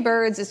 So Angry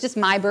Birds is just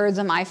my birds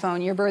on my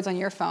phone, your birds on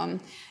your phone.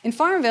 In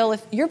Farmville,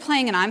 if you're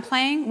playing and I'm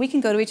playing, we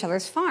can go to each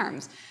other's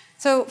farms.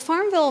 So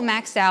Farmville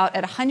maxed out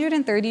at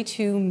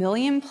 132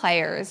 million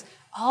players,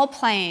 all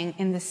playing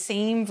in the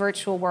same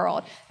virtual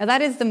world. Now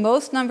that is the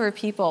most number of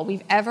people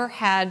we've ever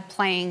had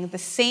playing the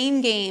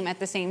same game at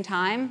the same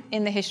time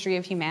in the history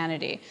of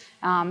humanity.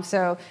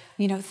 So,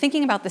 you know,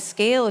 thinking about the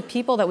scale of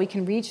people that we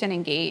can reach and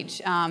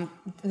engage,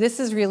 this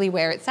is really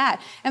where it's at.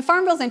 And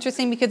Farmville's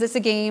interesting because it's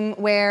a game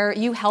where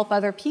you help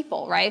other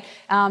people, right?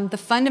 The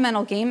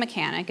fundamental game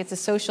mechanic, it's a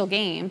social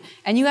game,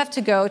 and you have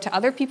to go to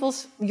other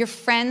people's, your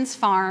friends'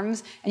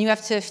 farms, and you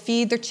have to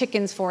feed their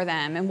chickens for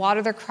them and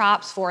water their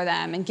crops for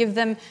them and give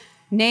them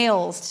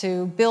nails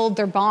to build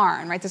their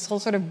barn, right? This whole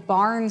sort of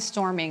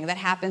barnstorming that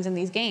happens in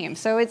these games.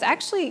 So it's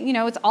actually, you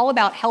know, it's all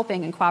about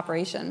helping and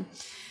cooperation.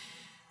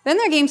 Then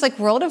there are games like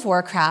World of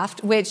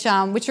Warcraft, which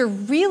are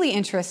really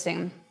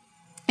interesting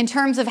in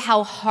terms of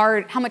how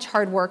much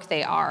hard work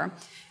they are.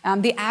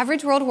 The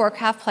average World of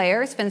Warcraft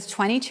player spends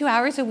 22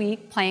 hours a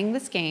week playing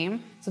this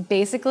game, so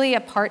basically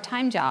a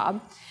part-time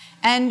job.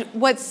 And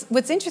what's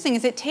interesting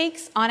is it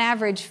takes, on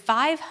average,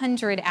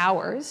 500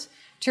 hours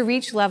to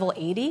reach level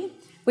 80,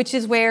 which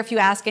is where, if you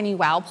ask any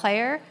WoW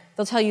player,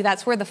 they'll tell you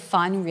that's where the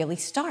fun really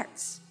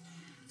starts.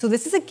 So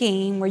this is a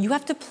game where you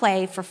have to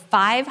play for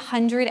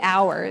 500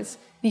 hours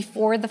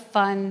before the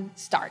fun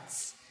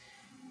starts.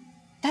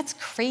 That's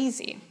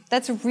crazy.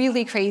 That's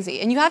really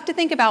crazy. And you have to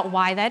think about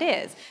why that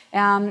is.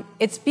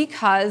 It's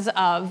because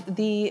of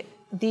the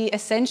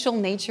essential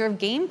nature of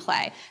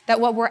gameplay, that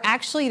what we're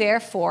actually there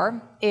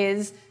for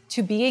is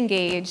to be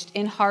engaged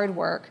in hard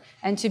work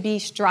and to be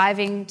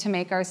striving to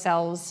make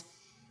ourselves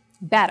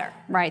better,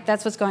 right?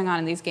 That's what's going on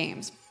in these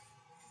games.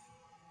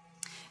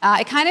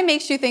 It kind of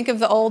makes you think of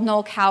the old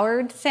Noel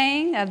Coward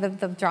saying,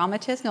 the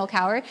dramatist Noel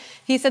Coward.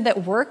 He said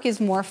that work is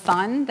more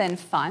fun than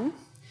fun.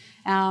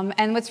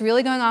 And what's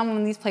really going on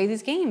when we play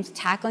these games,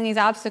 tackling these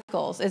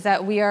obstacles, is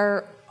that we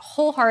are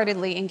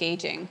wholeheartedly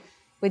engaging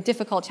with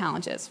difficult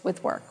challenges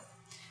with work.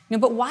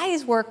 But why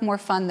is work more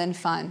fun than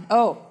fun?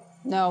 Oh,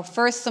 no,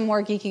 first some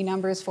more geeky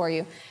numbers for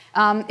you.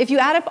 If you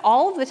add up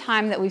all of the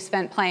time that we've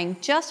spent playing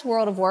just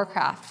World of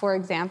Warcraft, for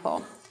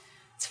example,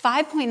 it's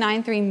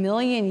 5.93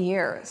 million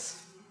years.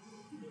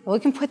 Well, we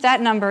can put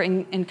that number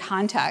in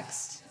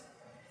context.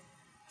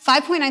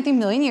 5.93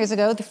 million years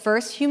ago, the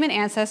first human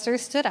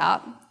ancestors stood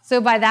up.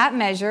 So by that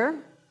measure,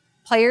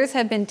 players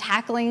have been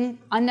tackling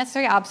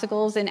unnecessary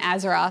obstacles in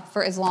Azeroth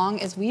for as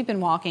long as we've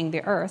been walking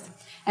the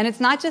earth. And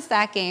it's not just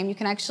that game. You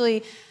can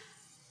actually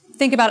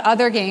think about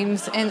other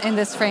games in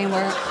this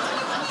framework.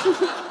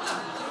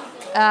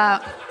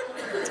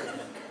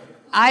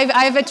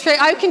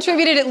 I've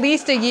contributed at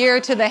least a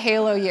year to the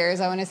Halo years,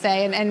 I want to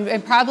say,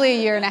 and probably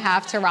a year and a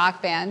half to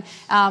Rock Band,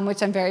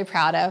 which I'm very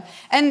proud of.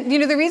 And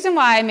the reason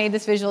why I made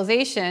this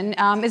visualization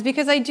is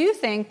because I do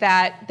think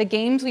that the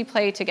games we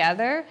play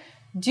together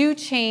do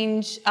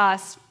change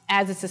us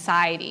as a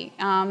society,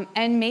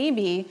 and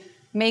maybe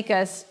make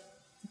us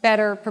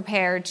better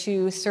prepared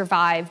to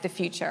survive the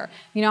future.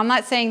 I'm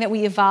not saying that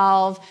we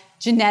evolve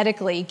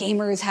genetically,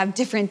 gamers have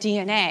different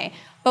DNA.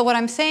 But what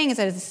I'm saying is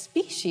that as a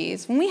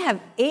species, when we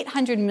have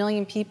 800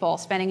 million people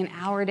spending an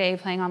hour a day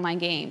playing online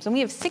games, and we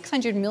have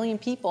 600 million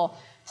people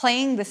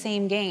playing the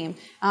same game,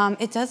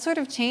 it does sort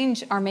of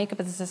change our makeup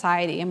as a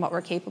society and what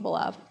we're capable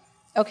of.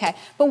 Okay,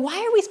 but why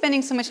are we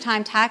spending so much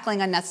time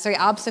tackling unnecessary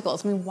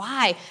obstacles?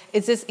 Why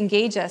does this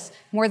engage us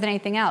more than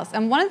anything else?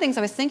 And one of the things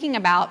I was thinking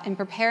about in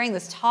preparing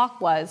this talk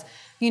was,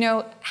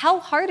 how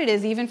hard it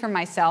is even for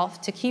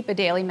myself to keep a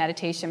daily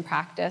meditation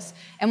practice.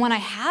 And when I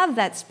have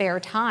that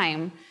spare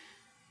time,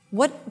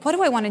 what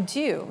do I want to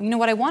do?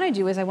 What I want to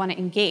do is I want to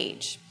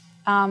engage.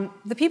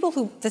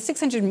 The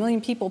 600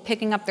 million people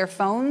picking up their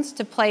phones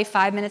to play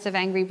 5 minutes of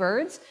Angry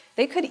Birds,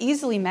 they could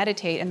easily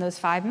meditate in those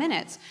 5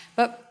 minutes.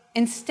 But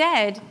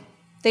instead,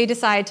 they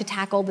decide to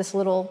tackle this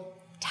little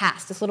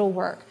task, this little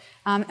work.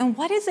 And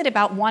what is it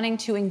about wanting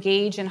to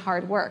engage in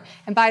hard work?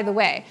 And by the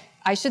way,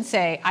 I should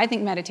say, I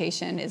think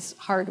meditation is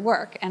hard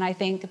work, and I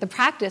think the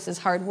practice is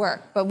hard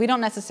work, but we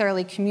don't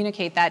necessarily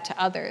communicate that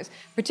to others.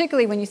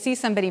 Particularly when you see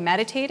somebody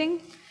meditating,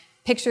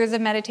 pictures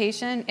of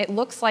meditation, it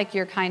looks like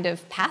you're kind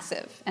of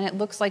passive, and it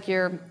looks like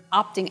you're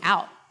opting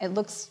out.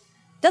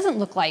 Doesn't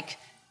look like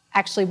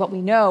actually what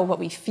we know, what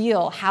we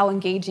feel, how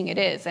engaging it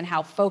is, and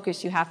how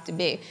focused you have to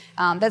be.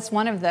 That's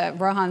one of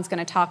Rohan's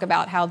going to talk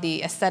about how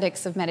the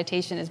aesthetics of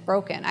meditation is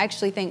broken. I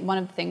actually think one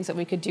of the things that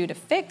we could do to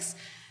fix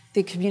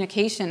the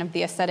communication of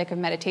the aesthetic of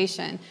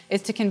meditation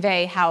is to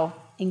convey how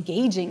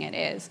engaging it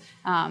is.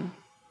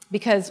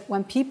 Because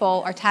when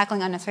people are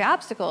tackling unnecessary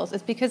obstacles,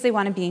 it's because they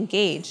want to be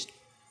engaged.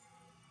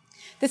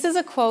 This is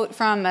a quote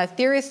from a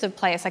theorist of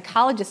play, a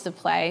psychologist of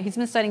play. He's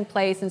been studying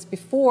play since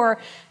before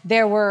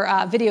there were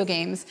video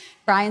games.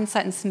 Brian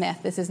Sutton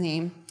Smith is his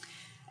name.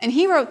 And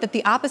he wrote that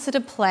the opposite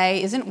of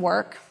play isn't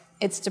work,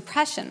 it's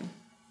depression.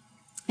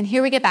 And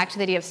here we get back to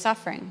the idea of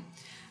suffering.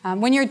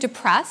 When you're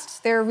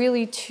depressed, there are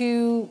really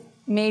two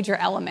major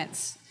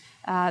elements.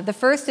 The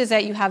first is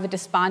that you have a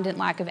despondent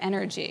lack of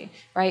energy,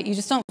 right? You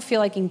just don't feel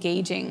like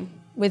engaging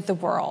with the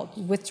world,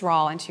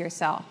 withdrawal into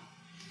yourself.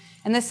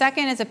 And the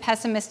second is a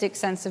pessimistic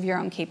sense of your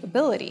own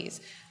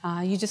capabilities.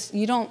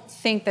 You don't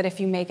think that if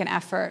you make an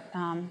effort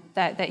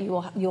that you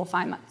will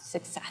find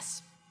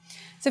success.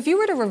 So if you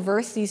were to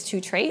reverse these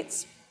two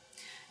traits,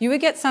 you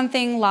would get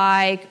something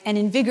like an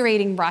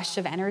invigorating rush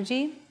of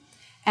energy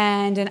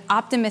and an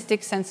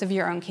optimistic sense of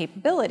your own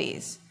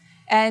capabilities.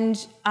 And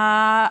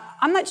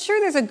I'm not sure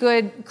there's a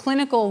good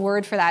clinical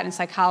word for that in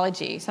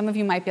psychology. Some of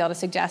you might be able to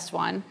suggest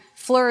one.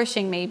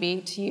 Flourishing, maybe,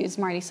 to use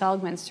Marty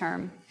Seligman's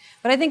term.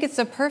 But I think it's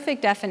a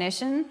perfect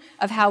definition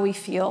of how we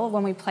feel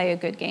when we play a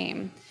good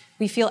game.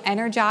 We feel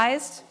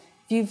energized.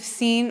 You've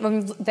seen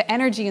the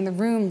energy in the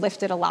room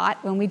lifted a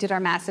lot when we did our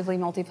massively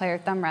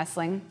multiplayer thumb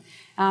wrestling.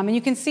 And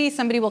you can see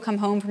somebody will come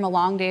home from a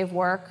long day of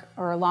work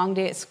or a long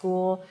day at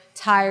school,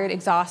 tired,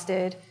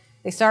 exhausted.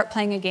 They start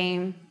playing a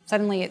game.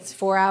 Suddenly it's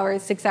 4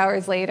 hours, 6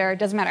 hours later. It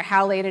doesn't matter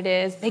how late it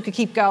is. They could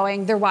keep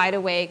going. They're wide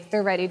awake.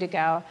 They're ready to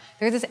go.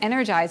 There's this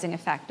energizing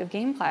effect of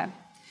gameplay.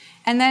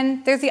 And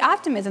then there's the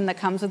optimism that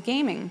comes with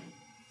gaming.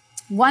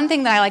 One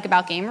thing that I like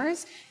about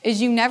gamers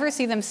is you never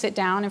see them sit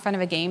down in front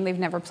of a game they've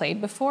never played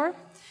before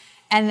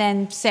and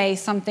then say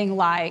something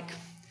like,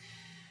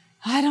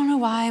 I don't know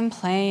why I'm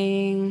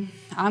playing.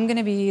 I'm going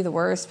to be the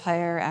worst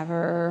player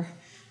ever.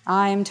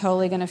 I'm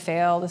totally going to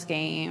fail this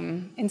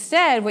game.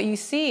 Instead, what you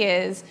see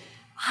is,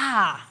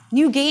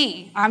 new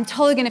game. I'm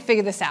totally going to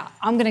figure this out.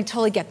 I'm going to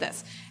totally get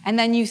this. And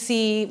then you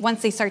see,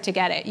 once they start to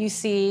get it, you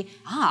see,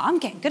 I'm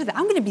getting good at that.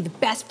 I'm going to be the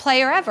best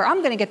player ever. I'm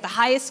going to get the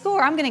highest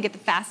score. I'm going to get the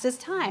fastest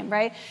time,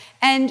 right?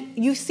 And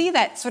you see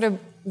that sort of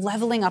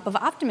leveling up of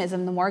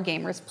optimism the more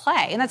gamers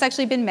play. And that's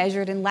actually been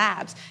measured in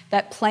labs,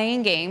 that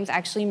playing games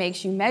actually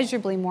makes you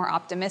measurably more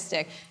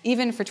optimistic,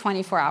 even for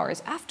 24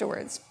 hours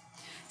afterwards.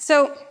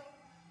 So,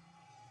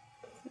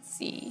 let's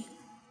see.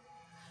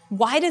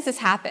 Why does this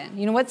happen?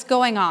 You know, what's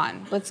going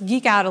on? Let's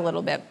geek out a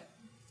little bit.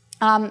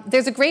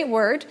 There's a great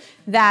word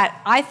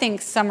that I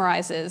think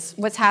summarizes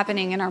what's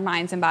happening in our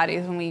minds and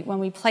bodies when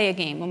we play a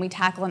game, when we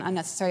tackle an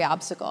unnecessary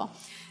obstacle.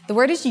 The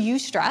word is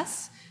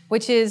eustress,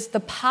 which is the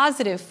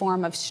positive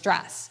form of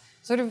stress.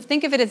 Sort of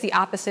think of it as the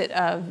opposite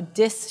of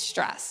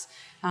distress.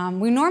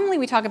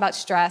 We talk about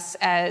stress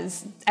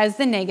as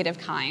the negative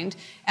kind,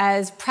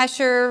 as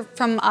pressure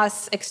from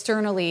us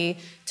externally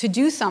to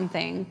do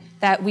something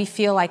that we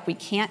feel like we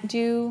can't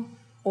do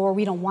or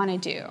we don't want to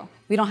do.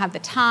 We don't have the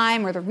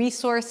time or the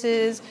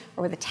resources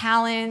or the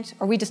talent,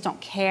 or we just don't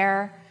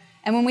care.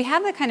 And when we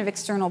have that kind of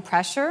external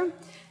pressure,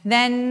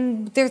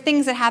 then there are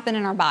things that happen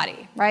in our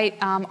body, right?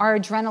 Our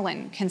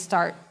adrenaline can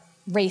start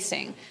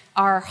racing.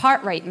 Our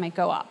heart rate might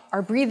go up.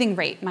 Our breathing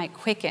rate might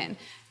quicken.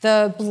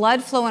 The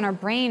blood flow in our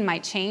brain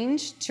might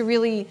change to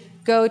really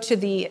go to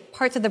the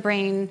parts of the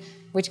brain,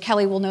 which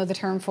Kelly will know the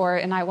term for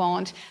and I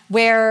won't,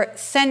 where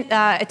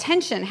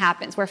attention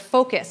happens, where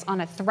focus on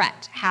a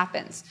threat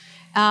happens.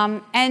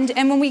 And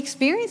when we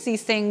experience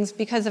these things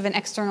because of an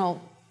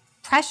external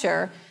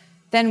pressure,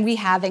 then we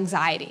have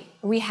anxiety,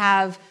 we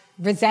have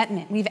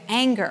resentment, we have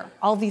anger,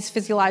 all these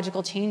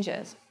physiological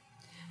changes.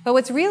 But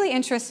what's really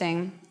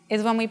interesting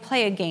is when we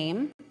play a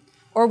game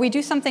or we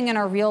do something in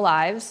our real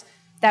lives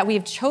that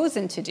we've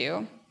chosen to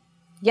do.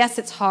 Yes,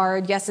 it's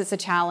hard, yes, it's a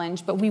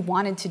challenge, but we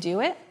wanted to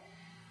do it.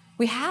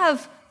 We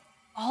have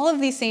all of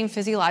these same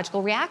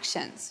physiological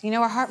reactions. You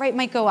know, our heart rate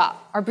might go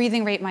up, our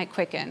breathing rate might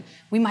quicken,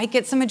 we might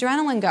get some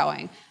adrenaline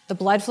going, the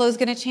blood flow is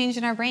going to change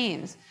in our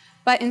brains.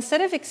 But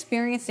instead of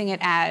experiencing it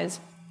as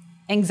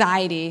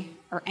anxiety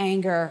or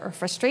anger or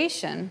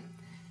frustration,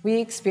 we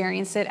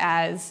experience it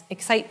as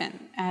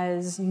excitement,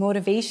 as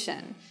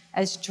motivation,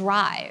 as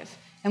drive.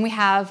 And we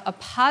have a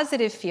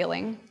positive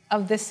feeling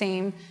of the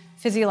same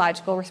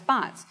physiological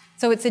response.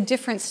 So it's a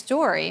different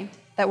story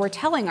that we're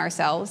telling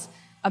ourselves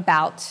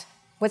about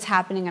what's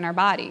happening in our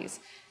bodies.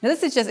 Now,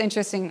 this is just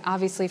interesting,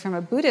 obviously, from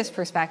a Buddhist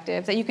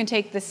perspective, that you can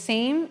take the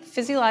same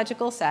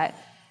physiological set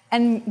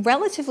and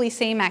relatively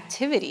same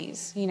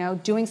activities, you know,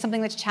 doing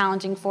something that's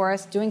challenging for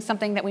us, doing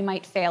something that we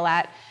might fail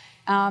at,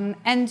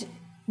 and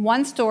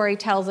one story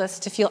tells us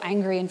to feel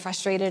angry and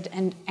frustrated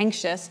and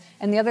anxious,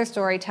 and the other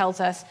story tells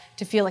us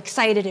to feel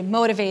excited and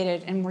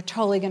motivated, and we're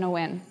totally going to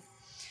win.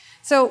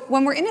 So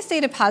when we're in a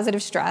state of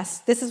positive stress,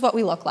 this is what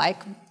we look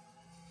like.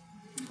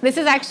 This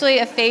is actually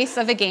a face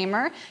of a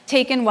gamer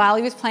taken while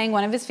he was playing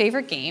one of his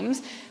favorite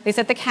games. They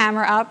set the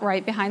camera up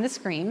right behind the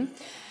screen.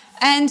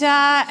 And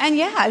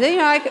yeah, you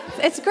know,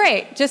 it's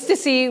great just to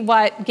see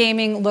what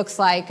gaming looks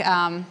like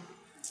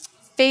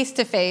face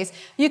to face.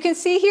 You can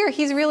see here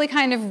he's really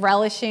kind of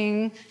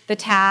relishing the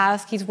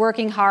task. He's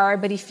working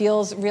hard, but he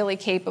feels really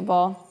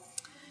capable.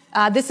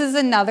 This is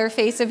another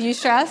face of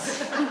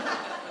eustress.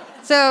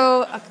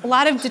 So a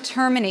lot of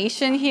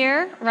determination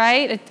here,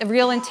 right? A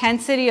real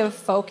intensity of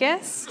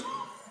focus.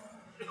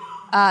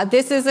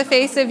 This is a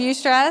face of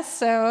eustress,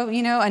 so,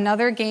 you know,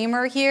 another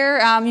gamer here.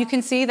 You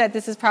can see that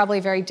this is probably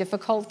a very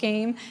difficult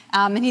game,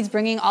 and he's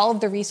bringing all of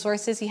the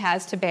resources he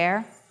has to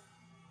bear.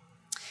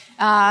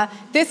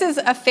 This is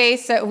a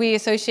face that we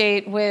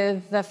associate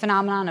with the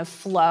phenomenon of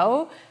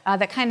flow,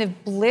 that kind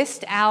of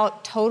blissed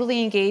out,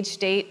 totally engaged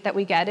state that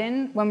we get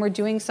in when we're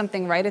doing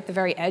something right at the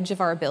very edge of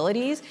our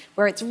abilities,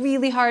 where it's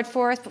really hard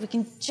for us, but we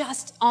can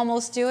just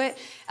almost do it.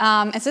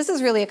 And so this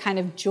is really a kind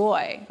of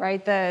joy,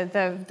 right?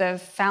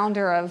 The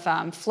founder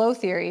of flow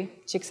theory,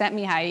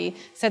 Csikszentmihalyi,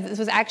 said that this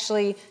was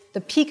actually the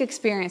peak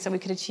experience that we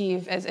could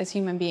achieve as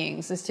human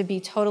beings, is to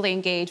be totally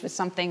engaged with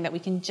something that we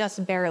can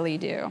just barely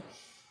do.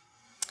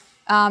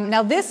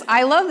 Now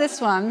I love this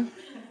one.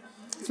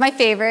 It's my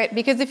favorite,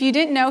 because if you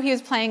didn't know he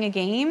was playing a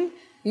game,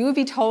 you would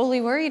be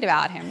totally worried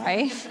about him,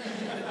 right?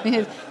 I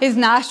mean, his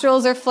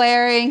nostrils are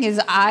flaring, his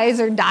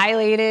eyes are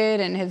dilated,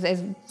 and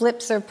his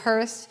lips are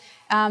pursed.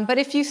 But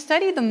if you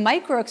study the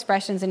micro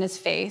expressions in his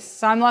face,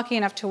 so I'm lucky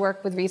enough to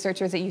work with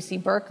researchers at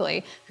UC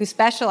Berkeley who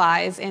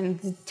specialize in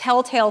the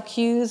telltale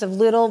cues of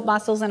little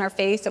muscles in our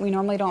face that we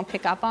normally don't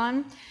pick up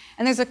on.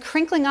 And there's a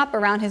crinkling up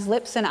around his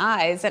lips and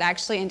eyes that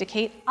actually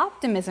indicate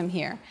optimism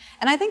here.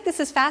 And I think this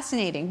is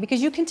fascinating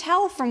because you can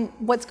tell from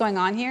what's going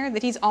on here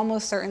that he's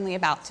almost certainly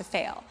about to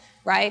fail,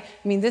 right?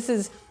 I mean, this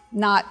is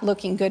not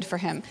looking good for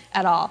him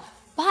at all.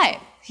 But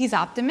he's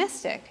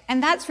optimistic.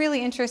 And that's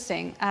really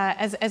interesting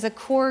as a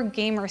core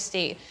gamer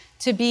state,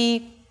 to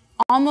be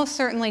almost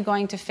certainly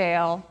going to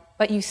fail,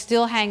 but you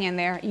still hang in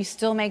there, you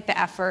still make the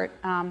effort,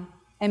 and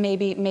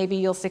maybe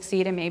you'll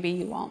succeed and maybe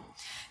you won't.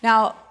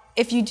 Now,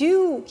 if you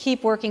do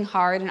keep working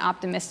hard and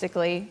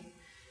optimistically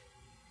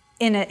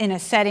in a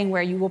setting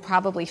where you will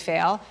probably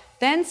fail,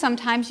 then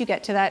sometimes you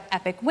get to that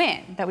epic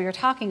win that we were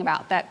talking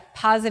about, that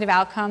positive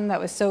outcome that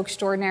was so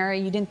extraordinary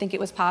you didn't think it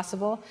was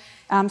possible.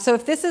 So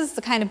if this is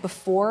the kind of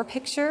before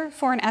picture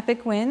for an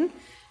epic win,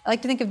 I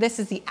like to think of this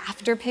as the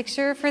after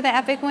picture for the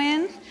epic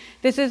win.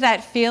 This is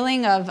that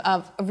feeling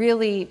of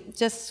really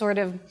just sort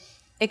of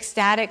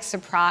ecstatic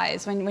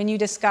surprise when you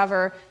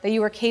discover that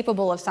you were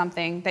capable of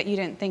something that you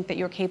didn't think that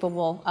you were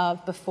capable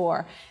of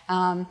before.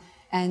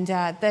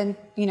 Then,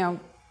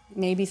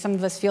 maybe some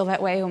of us feel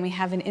that way when we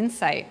have an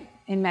insight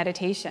in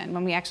meditation,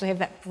 when we actually have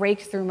that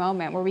breakthrough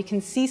moment where we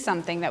can see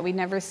something that we'd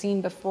never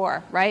seen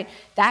before, right?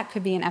 That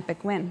could be an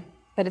epic win,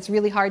 but it's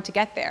really hard to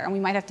get there, and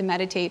we might have to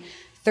meditate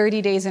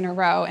 30 days in a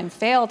row and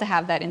fail to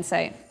have that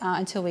insight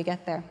until we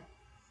get there.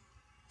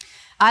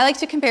 I like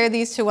to compare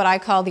these to what I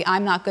call the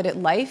I'm not good at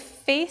life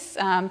face,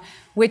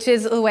 which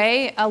is the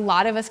way a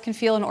lot of us can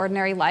feel in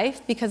ordinary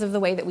life because of the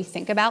way that we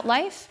think about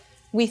life.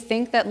 We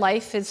think that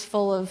life is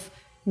full of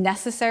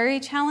necessary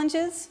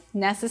challenges,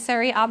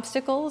 necessary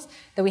obstacles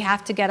that we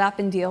have to get up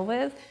and deal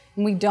with,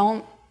 and we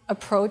don't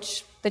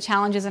approach the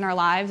challenges in our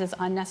lives as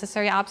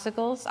unnecessary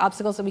obstacles,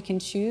 obstacles that we can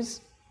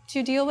choose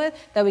to deal with,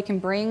 that we can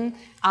bring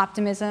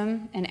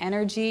optimism and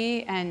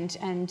energy and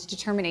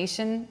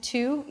determination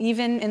to,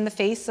 even in the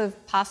face of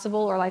possible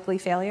or likely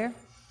failure.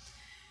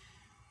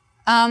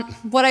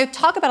 What I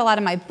talk about a lot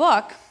in my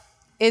book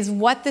is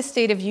what the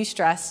state of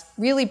eustress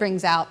really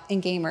brings out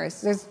in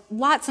gamers. There's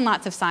lots and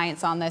lots of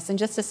science on this, and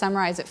just to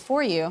summarize it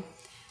for you,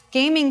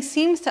 gaming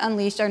seems to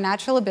unleash our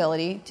natural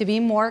ability to be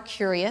more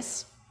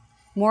curious,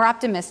 more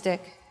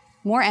optimistic,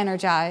 more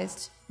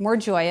energized, more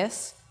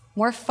joyous,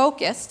 more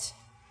focused,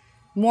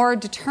 more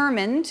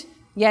determined,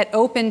 yet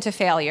open to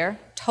failure,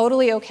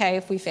 totally okay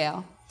if we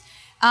fail.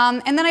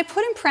 And then I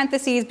put in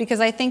parentheses because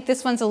I think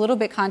this one's a little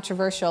bit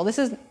controversial. This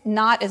is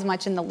not as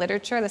much in the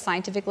literature, the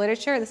scientific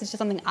literature. This is just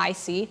something I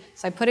see,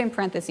 so I put it in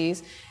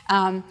parentheses.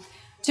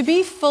 To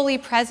be fully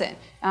present.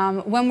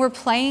 When we're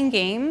playing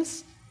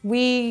games,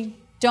 we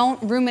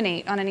don't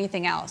ruminate on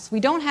anything else.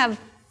 We don't have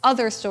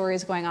other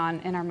stories going on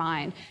in our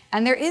mind.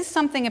 And there is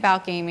something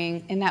about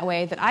gaming in that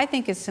way that I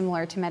think is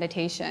similar to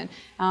meditation.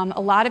 A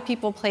lot of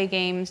people play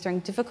games during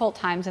difficult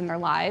times in their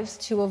lives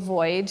to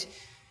avoid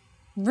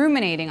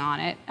ruminating on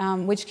it,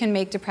 which can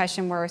make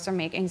depression worse or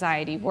make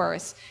anxiety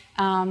worse.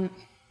 And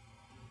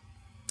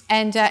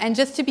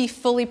just to be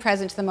fully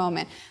present to the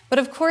moment. But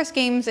of course,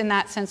 games in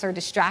that sense are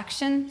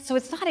distraction, so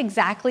it's not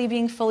exactly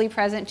being fully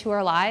present to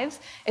our lives.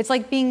 It's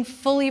like being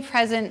fully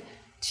present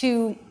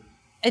to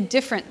a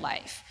different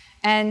life.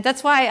 And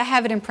that's why I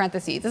have it in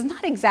parentheses. It's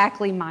not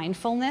exactly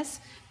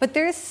mindfulness, but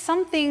there's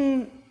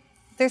something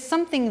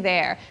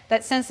there,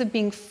 that sense of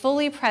being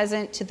fully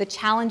present to the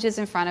challenges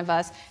in front of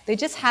us. They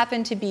just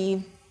happen to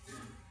be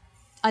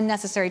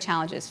unnecessary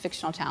challenges,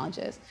 fictional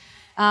challenges.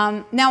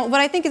 Now,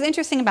 what I think is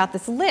interesting about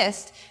this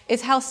list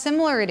is how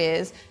similar it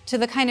is to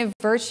the kind of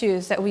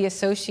virtues that we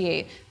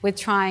associate with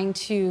trying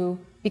to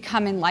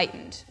become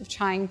enlightened, of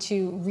trying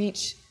to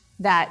reach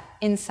that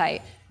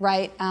insight,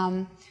 right?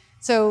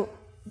 So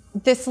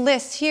this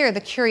list here, the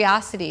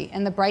curiosity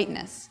and the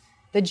brightness,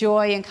 the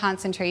joy and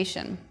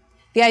concentration,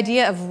 the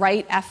idea of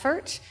right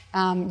effort,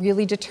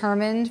 really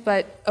determined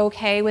but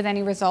okay with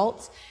any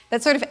results,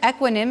 that sort of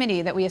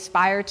equanimity that we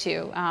aspire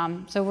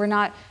to. So we're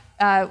not,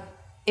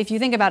 if you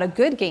think about a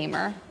good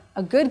gamer,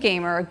 a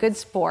good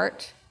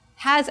sport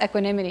has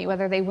equanimity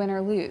whether they win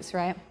or lose,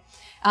 right?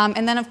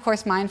 And then of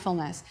course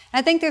mindfulness. And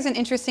I think there's an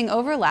interesting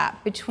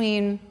overlap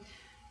between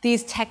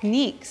these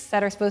techniques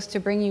that are supposed to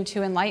bring you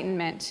to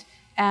enlightenment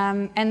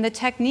and the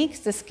techniques,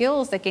 the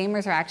skills that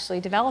gamers are actually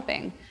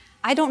developing.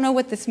 I don't know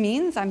what this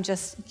means. I'm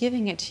just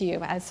giving it to you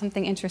as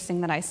something interesting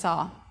that I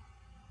saw.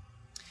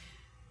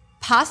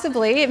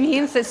 Possibly it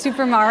means that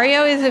Super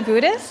Mario is a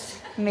Buddhist.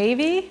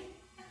 Maybe.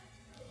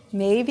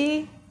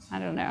 Maybe. I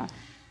don't know.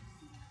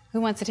 Who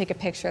wants to take a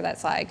picture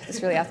that's like,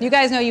 it's really awesome. You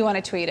guys know you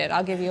want to tweet it.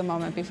 I'll give you a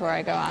moment before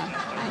I go on.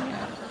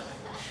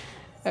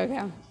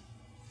 Okay.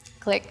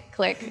 Click,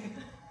 click,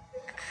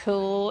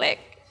 click.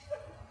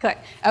 Click.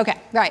 Okay,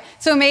 right.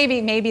 So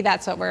maybe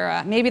that's what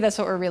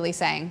we're really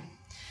saying.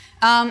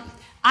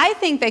 I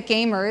think that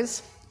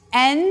gamers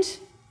and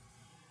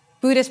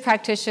Buddhist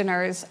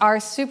practitioners are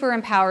super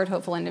empowered,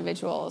 hopeful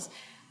individuals.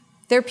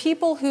 They're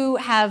people who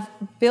have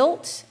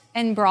built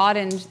and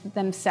broadened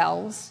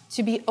themselves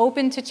to be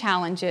open to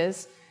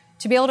challenges,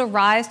 to be able to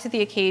rise to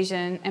the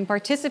occasion and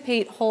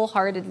participate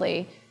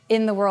wholeheartedly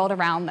in the world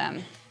around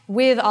them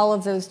with all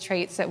of those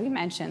traits that we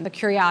mentioned, the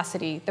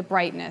curiosity, the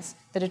brightness,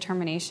 the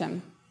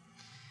determination.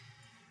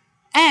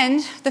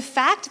 And the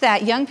fact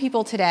that young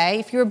people today,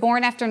 if you were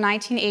born after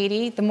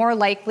 1980, the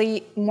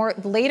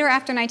later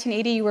after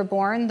 1980 you were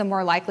born, the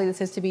more likely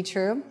this is to be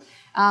true,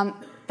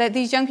 that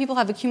these young people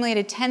have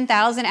accumulated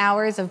 10,000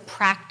 hours of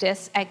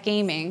practice at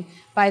gaming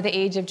by the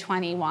age of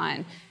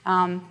 21.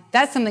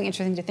 That's something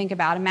interesting to think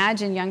about.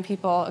 Imagine young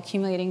people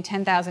accumulating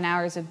 10,000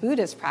 hours of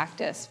Buddhist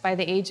practice by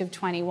the age of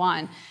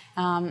 21.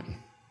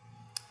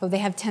 but they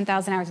have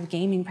 10,000 hours of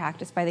gaming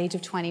practice by the age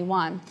of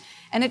 21.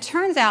 And it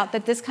turns out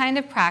that this kind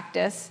of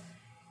practice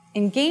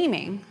in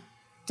gaming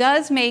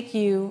does make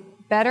you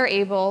better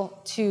able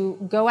to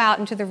go out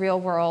into the real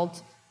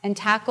world and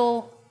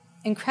tackle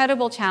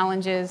incredible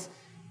challenges,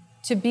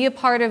 to be a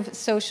part of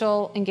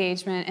social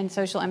engagement and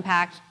social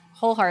impact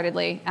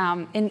wholeheartedly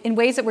in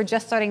ways that we're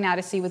just starting now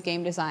to see with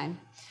game design.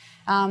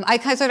 I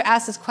kind of sort of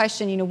asked this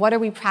question, what are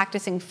we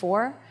practicing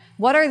for?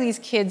 What are these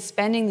kids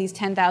spending these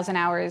 10,000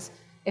 hours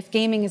if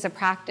gaming is a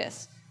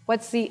practice?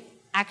 What's the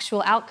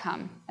actual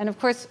outcome? And of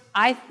course,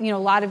 I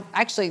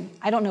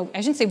don't know,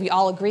 I shouldn't say we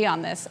all agree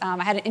on this.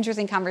 I had an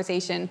interesting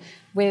conversation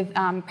with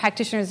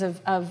practitioners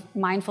of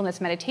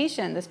mindfulness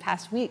meditation this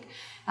past week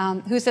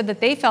who said that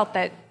they felt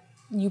that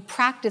you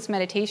practice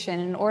meditation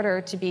in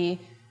order to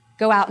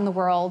go out in the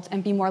world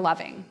and be more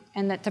loving,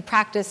 and that to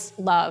practice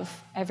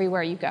love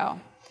everywhere you go.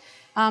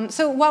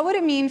 So what would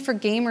it mean for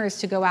gamers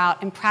to go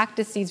out and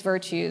practice these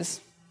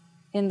virtues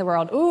in the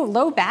world? Ooh,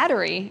 low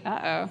battery,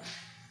 uh-oh.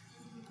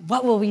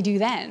 What will we do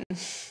then?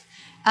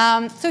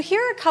 So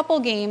here are a couple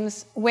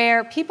games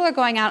where people are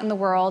going out in the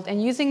world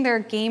and using their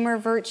gamer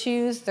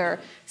virtues, their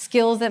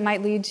skills that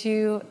might lead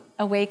to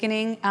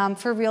awakening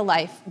for real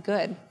life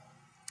good.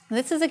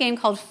 This is a game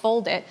called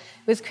Fold It.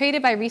 It was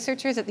created by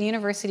researchers at the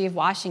University of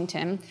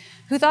Washington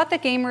who thought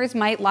that gamers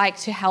might like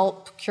to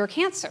help cure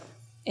cancer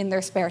in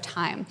their spare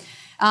time.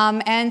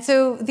 And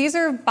so these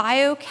are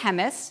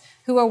biochemists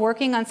who are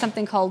working on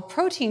something called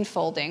protein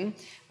folding,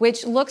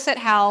 which looks at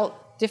how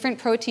different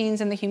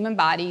proteins in the human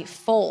body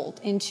fold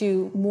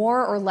into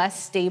more or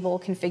less stable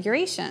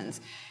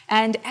configurations.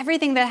 And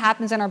everything that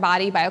happens in our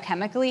body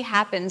biochemically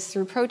happens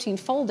through protein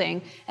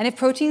folding. And if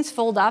proteins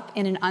fold up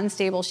in an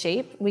unstable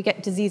shape, we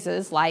get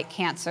diseases like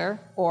cancer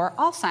or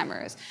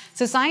Alzheimer's.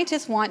 So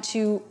scientists want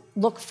to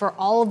look for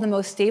all of the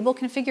most stable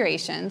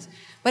configurations,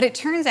 but it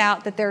turns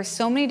out that there are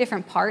so many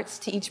different parts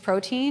to each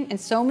protein and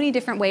so many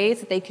different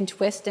ways that they can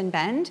twist and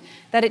bend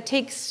that it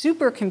takes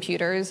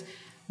supercomputers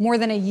more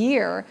than a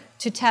year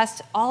to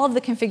test all of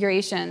the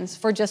configurations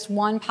for just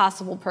one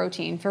possible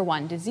protein for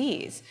one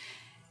disease.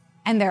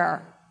 And there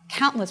are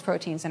countless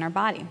proteins in our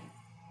body.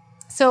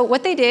 So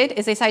what they did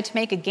is they decided to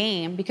make a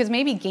game, because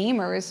maybe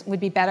gamers would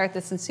be better at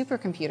this than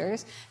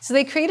supercomputers. So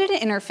they created an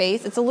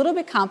interface. It's a little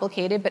bit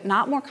complicated, but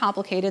not more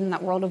complicated than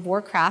that World of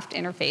Warcraft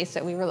interface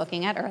that we were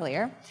looking at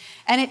earlier.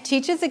 And it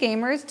teaches the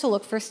gamers to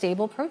look for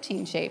stable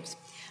protein shapes.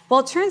 Well,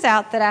 it turns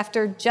out that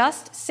after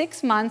just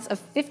 6 months of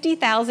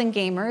 50,000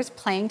 gamers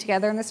playing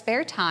together in their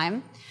spare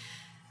time,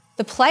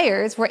 the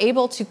players were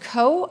able to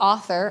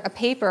co-author a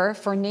paper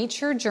for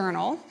Nature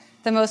Journal,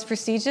 the most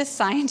prestigious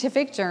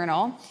scientific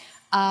journal,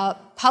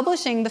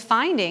 publishing the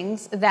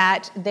findings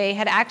that they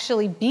had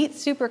actually beat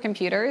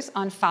supercomputers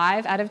on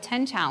 5 out of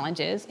 10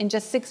 challenges in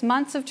just 6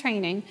 months of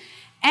training,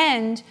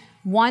 and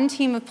one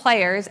team of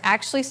players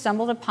actually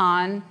stumbled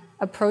upon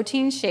a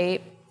protein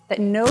shape that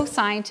no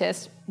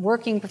scientists,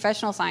 working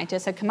professional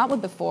scientists, had come up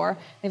with before.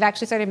 They've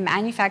actually started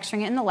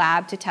manufacturing it in the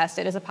lab to test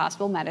it as a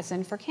possible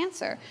medicine for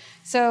cancer.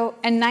 So,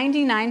 and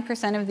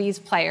 99% of these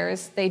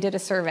players, they did a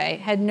survey,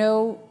 had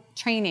no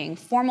training,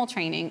 formal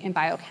training in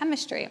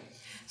biochemistry.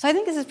 So I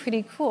think this is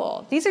pretty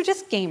cool. These are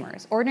just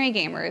gamers, ordinary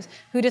gamers,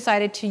 who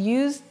decided to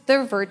use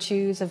their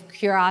virtues of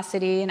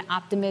curiosity and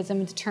optimism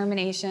and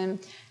determination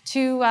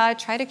to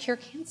try to cure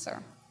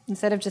cancer.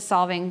 Instead of just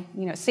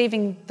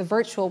saving the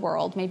virtual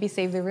world, maybe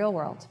save the real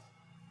world.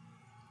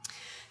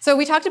 So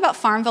we talked about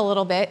Farmville a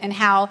little bit and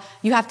how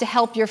you have to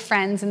help your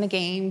friends in the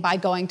game by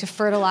going to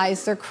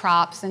fertilize their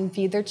crops and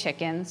feed their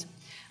chickens.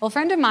 Well, a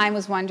friend of mine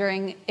was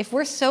wondering, if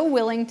we're so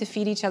willing to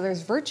feed each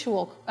other's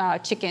virtual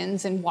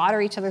chickens and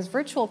water each other's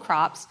virtual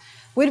crops,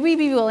 would we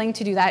be willing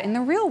to do that in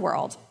the real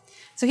world?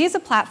 So he has a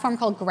platform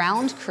called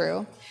Ground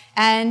Crew,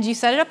 and you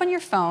set it up on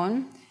your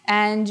phone,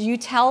 and you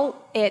tell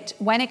it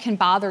when it can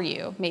bother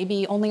you,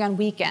 maybe only on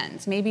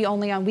weekends, maybe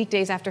only on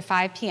weekdays after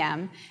 5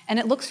 p.m., and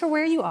it looks for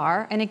where you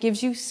are, and it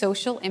gives you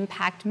social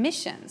impact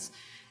missions,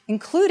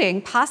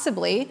 including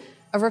possibly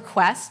a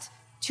request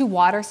to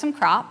water some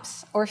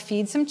crops or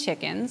feed some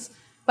chickens,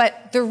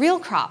 but they're real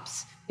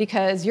crops,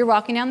 because you're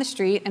walking down the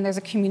street and there's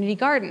a community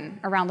garden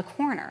around the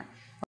corner.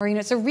 Or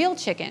it's a real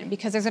chicken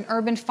because there's an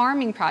urban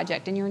farming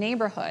project in your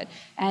neighborhood.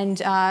 And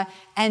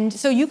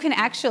so you can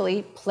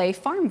actually play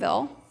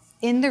Farmville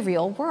in the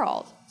real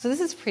world. So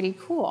this is pretty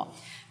cool.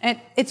 And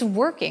it's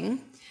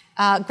working.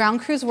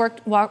 Ground Crew's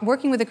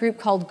working with a group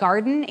called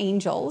Garden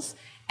Angels,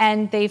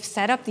 and they've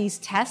set up these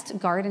test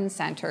garden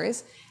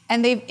centers,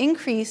 and they've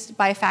increased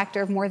by a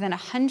factor of more than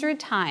 100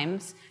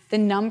 times the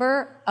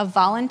number of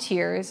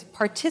volunteers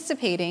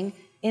participating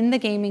in the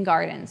gaming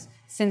gardens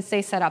since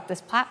they set up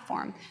this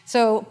platform.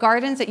 So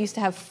gardens that used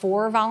to have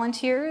 4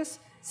 volunteers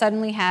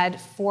suddenly had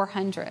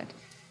 400.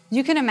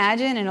 You can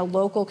imagine in a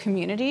local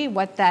community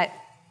what that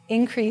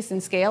increase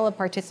in scale of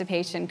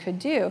participation could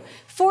do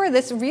for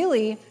this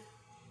really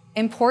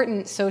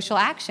important social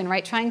action,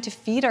 right? Trying to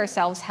feed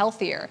ourselves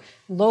healthier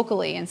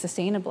locally and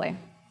sustainably.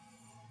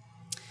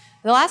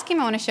 The last game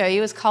I want to show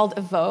you is called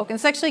Evoke, and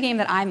it's actually a game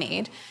that I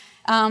made.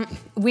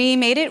 We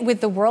made it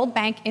with the World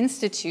Bank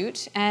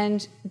Institute,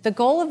 and the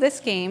goal of this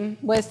game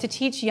was to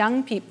teach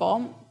young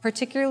people,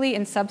 particularly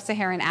in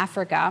sub-Saharan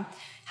Africa,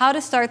 how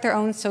to start their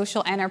own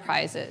social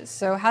enterprises.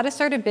 So how to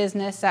start a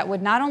business that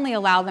would not only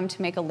allow them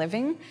to make a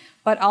living,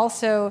 but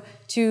also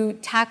to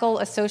tackle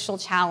a social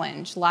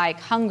challenge like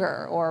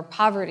hunger or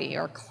poverty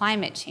or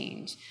climate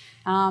change.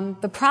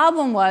 The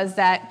problem was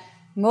that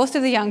most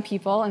of the young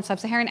people in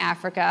sub-Saharan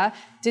Africa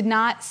did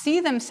not see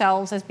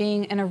themselves as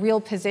being in a real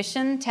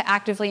position to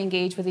actively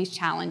engage with these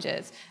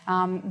challenges.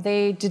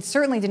 They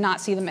certainly did not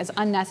see them as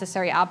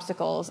unnecessary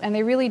obstacles, and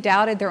they really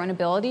doubted their own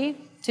ability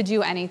to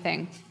do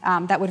anything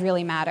that would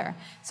really matter.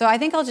 So I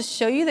think I'll just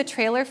show you the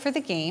trailer for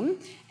the game,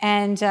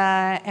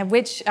 and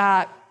which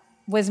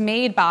was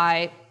made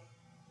by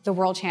the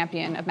world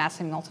champion of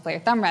masculine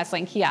multiplayer thumb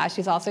wrestling, Kiash,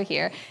 who's also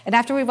here. And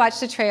after we watch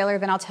the trailer,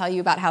 then I'll tell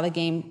you about how the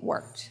game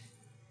worked.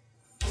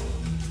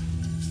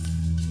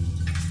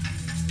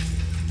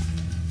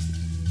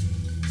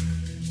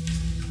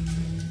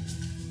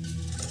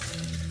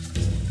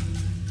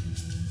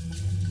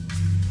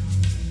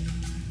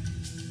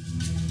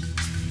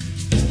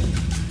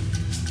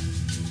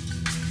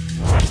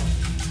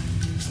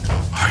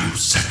 Are you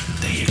certain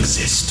they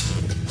exist?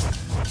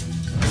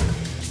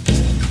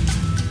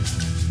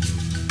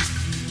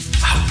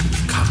 How do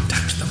we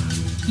contact them?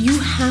 You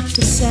have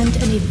to send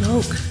an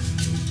evoke.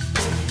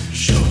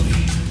 Show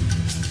me.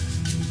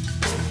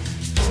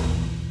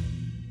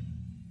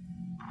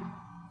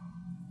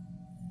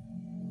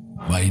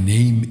 My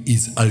name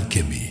is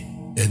Alchemy,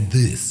 and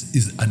this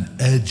is an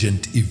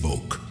urgent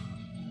evoke.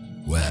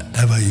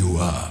 Wherever you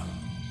are,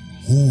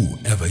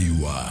 whoever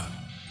you are,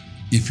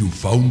 if you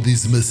found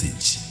this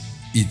message,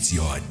 it's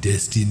your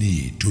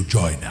destiny to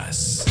join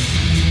us.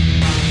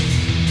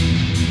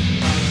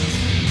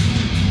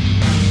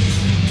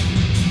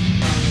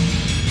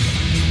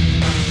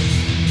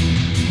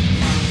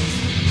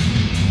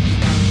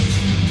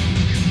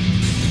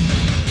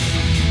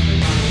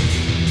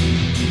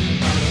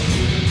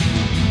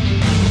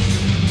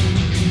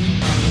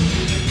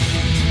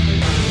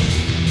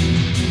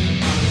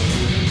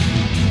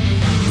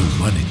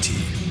 Humanity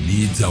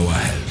needs our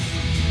help.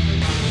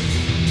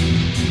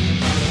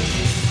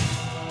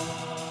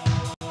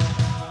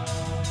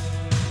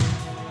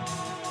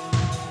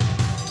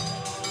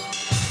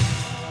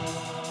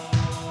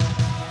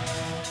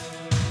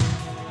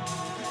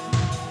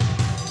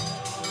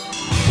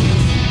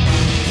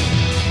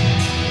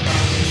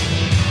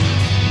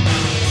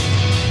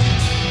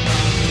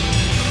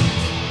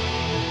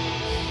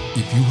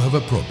 If you have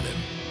a problem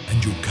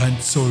and you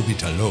can't solve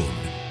it alone,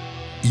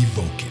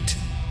 evoke it.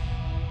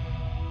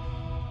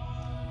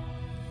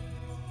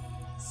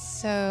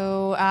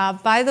 So,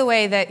 by the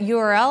way, that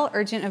URL,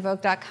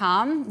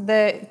 urgentevoke.com,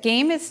 the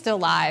game is still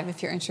live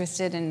if you're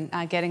interested in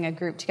getting a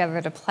group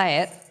together to play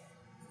it.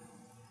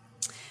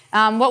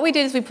 What we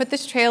did is we put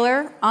this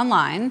trailer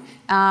online.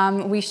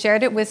 We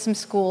shared it with some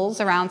schools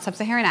around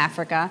sub-Saharan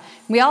Africa.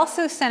 We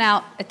also sent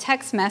out a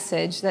text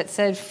message that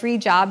said free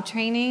job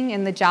training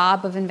in the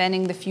job of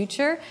inventing the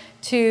future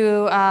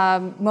to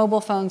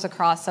mobile phones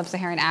across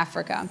sub-Saharan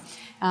Africa.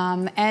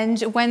 And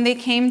when they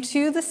came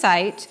to the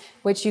site,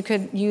 which you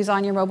could use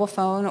on your mobile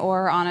phone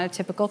or on a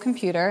typical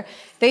computer,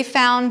 they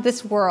found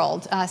this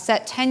world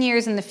set 10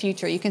 years in the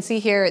future. You can see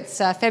here it's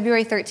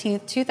February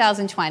 13th,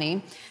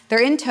 2020.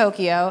 They're in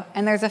Tokyo,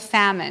 and there's a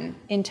famine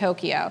in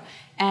Tokyo.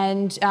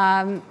 And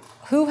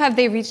who have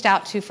they reached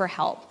out to for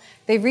help?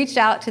 They've reached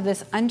out to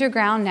this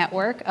underground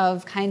network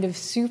of kind of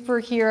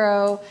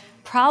superhero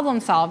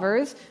problem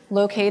solvers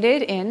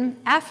located in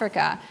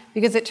Africa,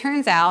 because it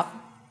turns out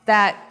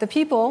that the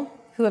people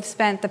who have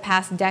spent the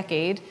past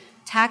decade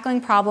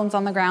tackling problems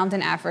on the ground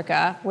in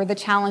Africa, where the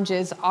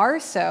challenges are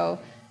so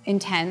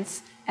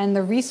intense and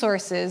the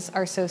resources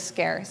are so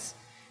scarce,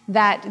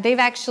 that they've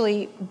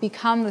actually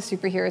become the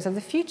superheroes of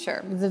the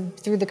future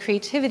through the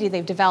creativity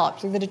they've developed,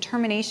 through the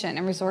determination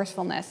and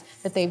resourcefulness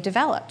that they've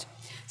developed.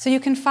 So you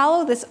can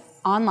follow this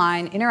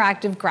online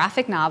interactive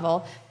graphic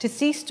novel to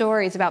see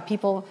stories about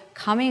people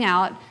coming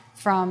out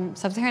from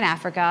sub-Saharan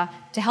Africa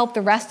to help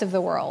the rest of the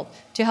world,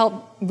 to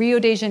help Rio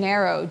de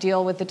Janeiro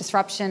deal with the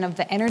disruption of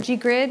the energy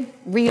grid.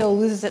 Rio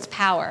loses its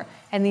power,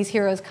 and these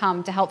heroes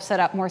come to help set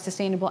up more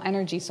sustainable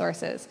energy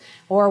sources.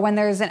 Or when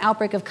there's an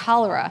outbreak of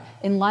cholera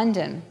in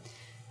London,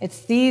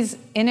 it's these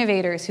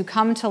innovators who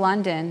come to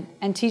London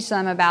and teach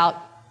them about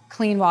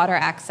clean water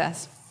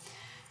access.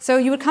 So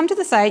you would come to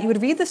the site, you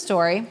would read the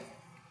story,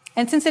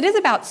 and since it is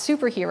about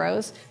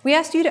superheroes, we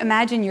asked you to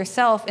imagine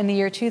yourself in the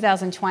year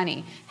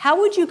 2020. How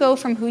would you go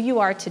from who you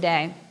are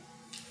today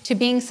to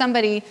being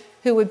somebody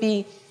who would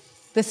be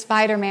the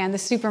Spider-Man, the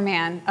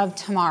Superman of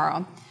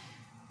tomorrow?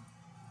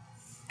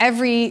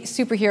 Every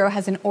superhero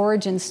has an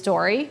origin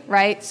story,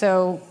 right?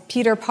 So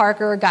Peter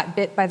Parker got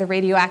bit by the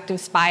radioactive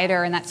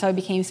spider, and that's how he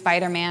became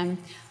Spider-Man.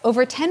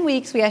 Over 10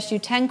 weeks, we asked you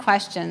 10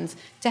 questions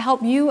to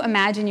help you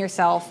imagine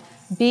yourself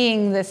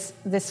being this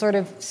sort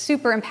of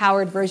super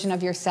empowered version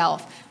of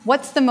yourself.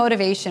 What's the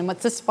motivation?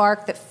 What's the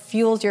spark that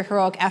fuels your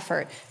heroic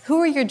effort? Who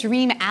are your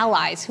dream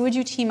allies? Who would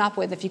you team up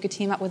with if you could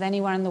team up with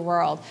anyone in the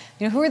world?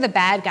 Who are the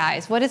bad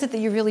guys? What is it that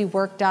you really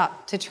worked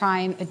up to try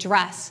and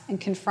address and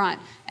confront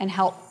and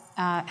help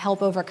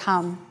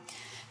overcome?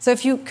 So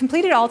if you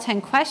completed all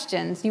 10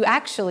 questions, you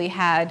actually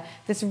had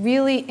this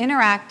really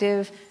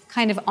interactive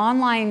kind of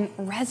online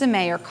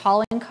resume or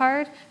calling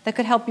card that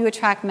could help you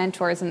attract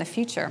mentors in the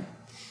future.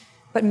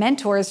 But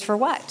mentors for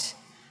what?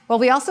 Well,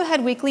 we also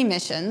had weekly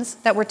missions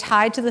that were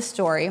tied to the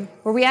story,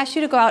 where we asked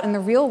you to go out in the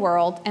real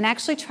world and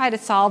actually try to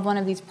solve one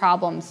of these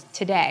problems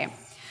today.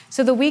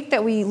 So the week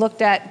that we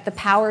looked at the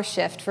power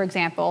shift, for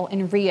example,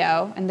 in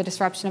Rio and the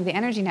disruption of the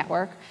energy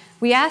network,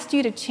 we asked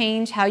you to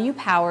change how you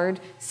powered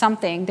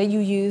something that you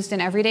used in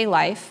everyday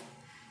life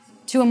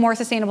to a more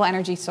sustainable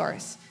energy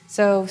source.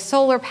 So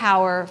solar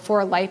power for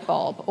a light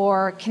bulb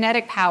or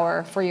kinetic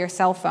power for your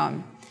cell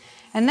phone.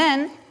 And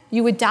then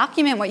you would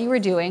document what you were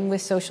doing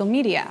with social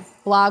media,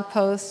 blog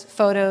posts,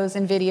 photos,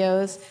 and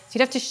videos. So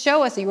you'd have to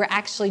show us that you were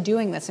actually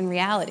doing this in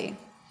reality.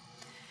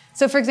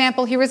 So for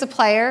example, here was a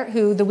player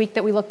who, the week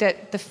that we looked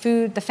at the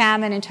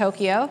famine in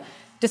Tokyo,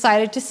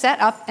 decided to set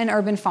up an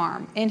urban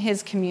farm in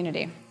his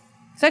community.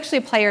 It's actually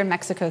a player in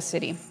Mexico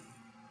City.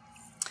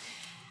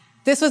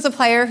 This was a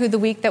player who, the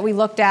week that we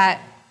looked at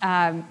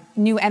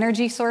new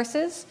energy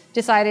sources,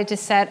 decided to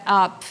set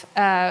up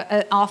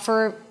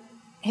offer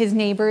his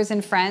neighbors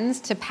and friends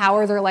to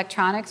power their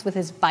electronics with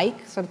his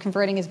bike, sort of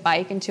converting his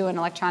bike into an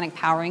electronic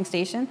powering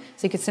station,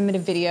 so he could submit a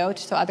video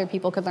so other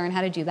people could learn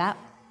how to do that.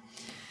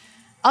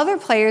 Other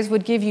players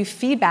would give you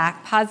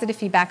feedback, positive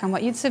feedback on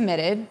what you'd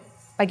submitted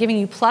by giving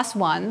you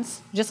 +1s,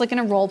 just like in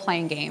a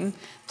role-playing game,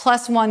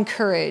 +1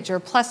 courage, or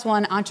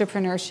 +1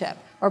 entrepreneurship,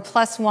 or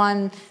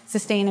 +1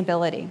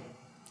 sustainability.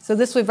 So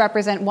this would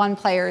represent one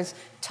player's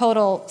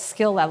total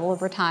skill level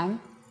over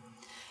time.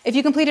 If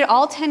you completed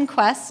all 10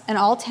 quests and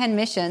all 10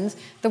 missions,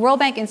 the World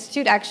Bank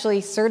Institute actually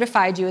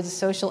certified you as a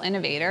social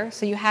innovator.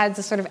 So you had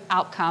this sort of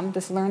outcome,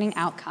 this learning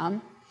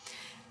outcome.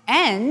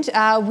 And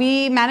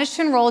we managed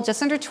to enroll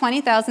just under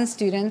 20,000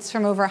 students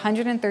from over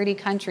 130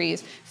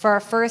 countries for our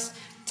first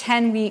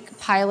 10-week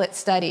pilot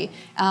study.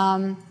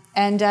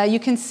 You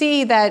can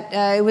see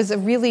that it was a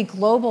really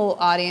global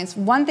audience.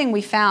 One thing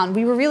we found,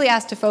 we were really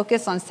asked to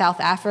focus on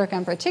South Africa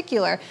in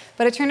particular,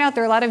 but it turned out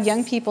there were a lot of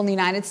young people in the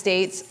United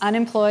States,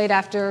 unemployed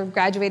after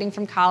graduating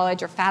from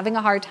college or having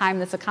a hard time in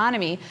this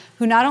economy,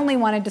 who not only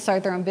wanted to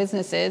start their own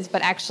businesses,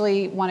 but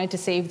actually wanted to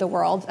save the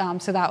world.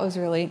 So that was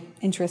really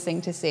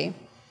interesting to see.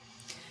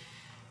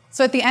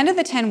 So at the end of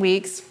the 10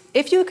 weeks,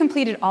 if you had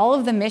completed all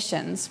of the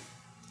missions,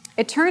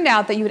 it turned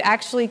out that you had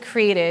actually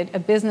created a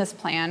business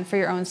plan for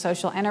your own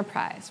social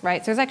enterprise,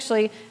 right? So there's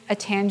actually a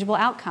tangible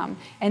outcome.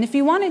 And if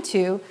you wanted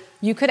to,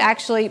 you could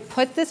actually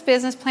put this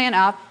business plan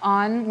up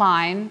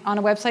online on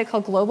a website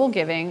called Global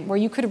Giving, where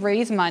you could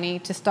raise money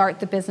to start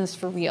the business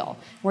for real,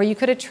 where you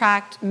could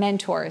attract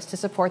mentors to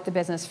support the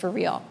business for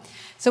real.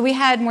 So we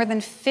had more than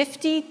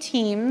 50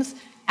 teams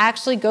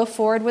actually go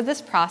forward with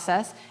this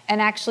process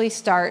and actually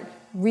start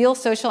real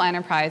social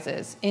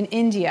enterprises in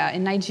India,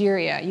 in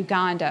Nigeria,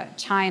 Uganda,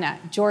 China,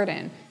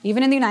 Jordan,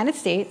 even in the United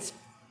States.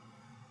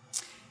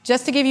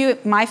 Just to give you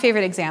my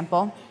favorite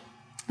example,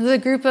 there's a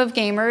group of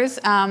gamers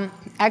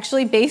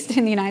actually based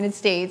in the United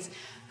States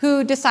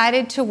who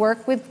decided to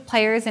work with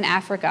players in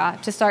Africa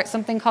to start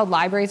something called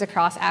Libraries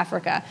Across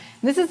Africa.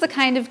 And this is the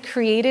kind of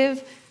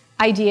creative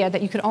idea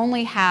that you could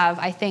only have,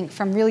 I think,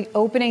 from really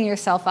opening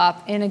yourself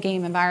up in a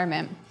game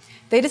environment.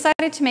 They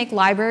decided to make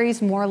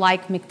libraries more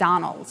like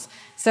McDonald's.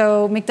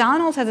 So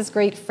McDonald's has this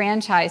great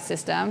franchise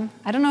system.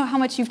 I don't know how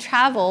much you've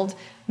traveled.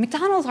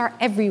 McDonald's are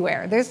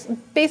everywhere. There's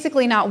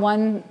basically not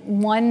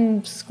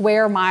one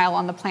square mile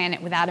on the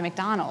planet without a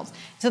McDonald's.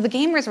 So the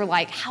gamers were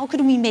like, how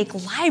could we make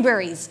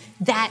libraries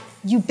that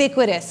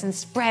ubiquitous and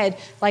spread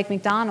like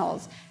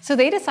McDonald's? So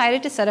they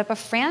decided to set up a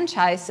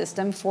franchise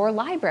system for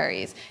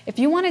libraries. If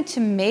you wanted to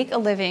make a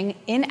living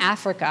in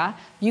Africa,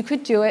 you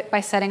could do it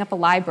by setting up a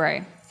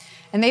library.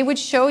 And they would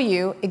show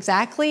you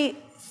exactly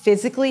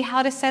physically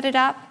how to set it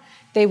up.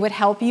 They would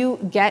help you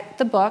get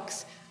the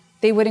books.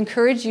 They would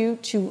encourage you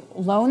to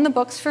loan the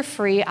books for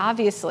free,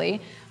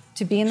 obviously.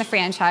 To be in the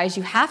franchise,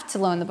 you have to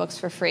loan the books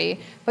for free.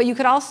 But you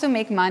could also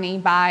make money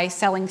by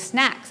selling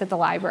snacks at the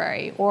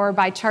library or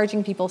by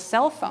charging people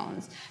cell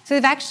phones. So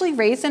they've actually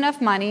raised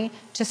enough money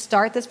to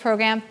start this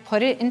program,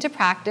 put it into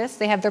practice.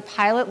 They have their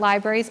pilot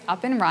libraries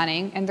up and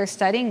running, and they're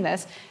studying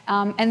this.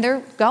 And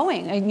they're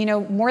going. You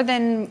know, more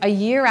than a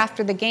year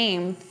after the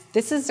game,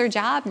 this is their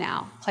job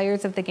now,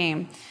 players of the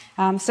game.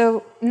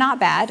 So not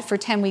bad for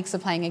 10 weeks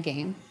of playing a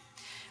game.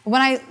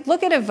 When I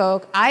look at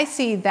Evoke, I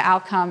see the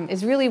outcome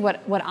is really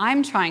what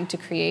I'm trying to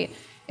create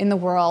in the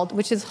world,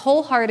 which is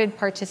wholehearted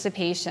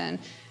participation,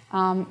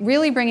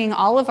 really bringing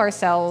all of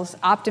ourselves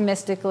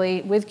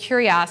optimistically, with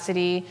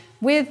curiosity,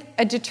 with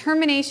a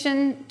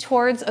determination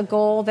towards a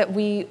goal that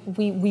we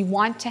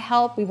want to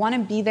help, we want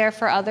to be there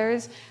for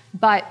others,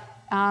 but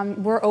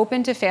we're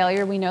open to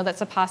failure. We know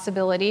that's a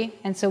possibility,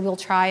 and so we'll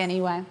try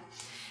anyway.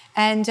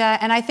 And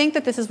I think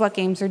that this is what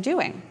games are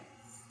doing.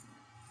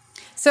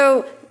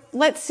 So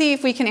let's see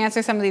if we can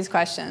answer some of these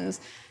questions.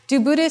 Do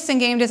Buddhists and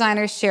game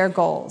designers share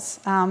goals?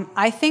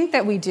 I think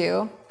that we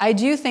do. I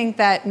do think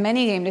that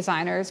many game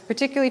designers,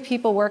 particularly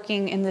people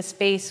working in the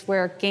space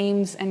where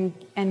games and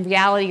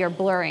reality are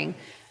blurring,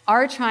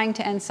 are trying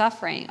to end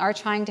suffering, are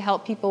trying to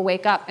help people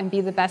wake up and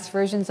be the best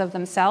versions of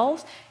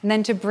themselves, and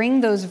then to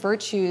bring those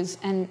virtues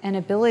and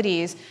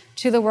abilities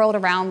to the world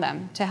around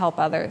them to help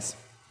others.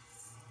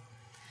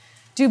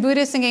 Do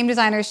Buddhists and game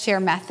designers share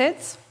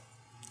methods?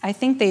 I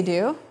think they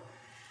do.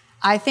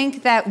 I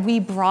think that we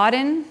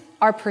broaden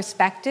our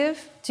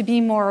perspective to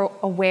be more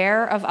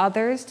aware of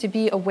others, to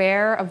be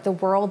aware of the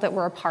world that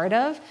we're a part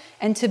of,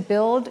 and to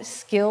build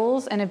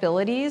skills and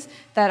abilities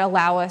that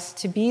allow us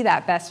to be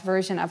that best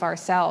version of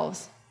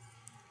ourselves.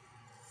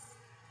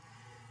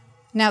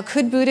 Now,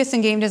 could Buddhists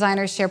and game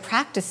designers share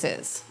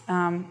practices?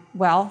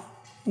 Well,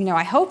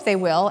 I hope they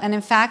will, and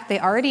in fact, they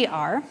already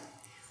are.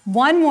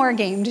 One more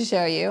game to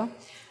show you.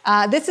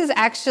 This is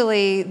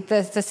actually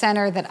the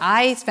center that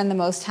I spend the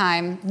most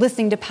time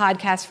listening to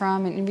podcasts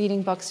from and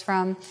reading books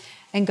from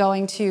and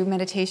going to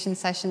meditation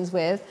sessions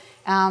with.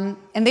 And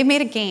they've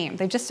made a game.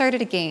 They've just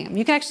started a game.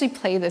 You can actually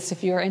play this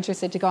if you're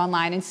interested to go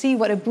online and see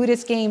what a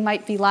Buddhist game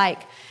might be like.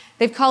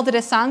 They've called it a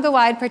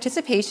Sangha-wide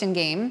participation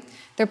game.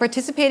 They're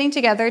participating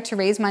together to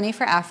raise money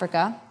for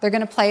Africa. They're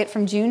going to play it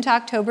from June to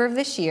October of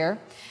this year.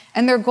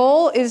 And their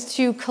goal is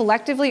to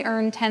collectively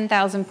earn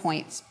 10,000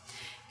 points.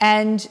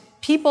 And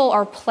people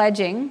are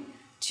pledging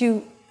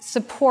to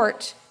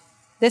support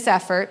this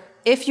effort.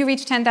 If you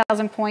reach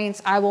 10,000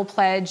 points, I will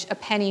pledge a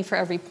penny for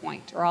every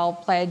point, or I'll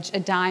pledge a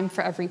dime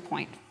for every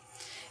point.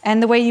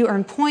 And the way you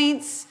earn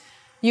points,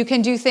 you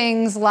can do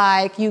things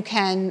like you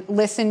can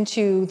listen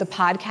to the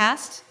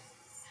podcast,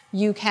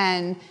 you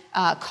can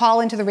call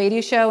into the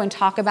radio show and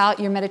talk about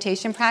your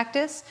meditation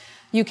practice,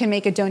 you can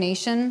make a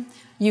donation,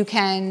 you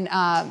can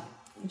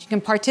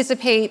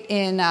participate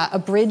in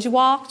a bridge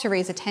walk to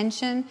raise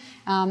attention.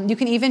 You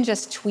can even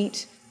just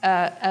tweet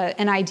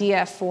an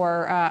idea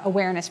for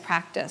awareness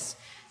practice.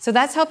 So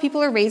that's how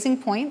people are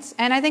raising points,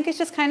 and I think it's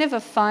just kind of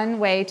a fun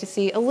way to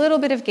see a little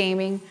bit of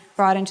gaming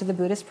brought into the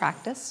Buddhist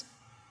practice.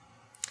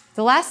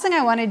 The last thing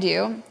I want to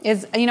do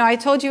is, I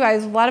told you I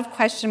have a lot of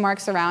question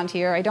marks around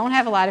here. I don't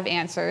have a lot of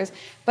answers,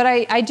 but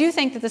I do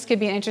think that this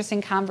could be an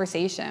interesting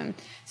conversation.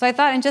 So I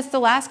thought in just the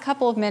last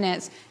couple of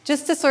minutes,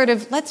 just to sort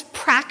of, let's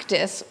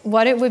practice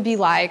what it would be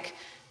like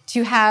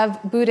to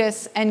have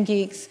Buddhists and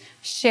geeks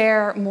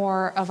share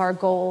more of our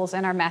goals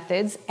and our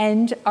methods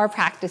and our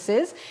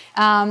practices.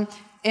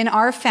 In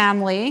our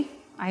family,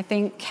 I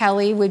think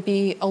Kelly would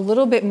be a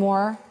little bit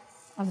more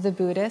of the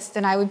Buddhist,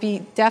 and I would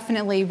be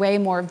definitely way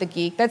more of the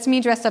geek. That's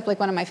me dressed up like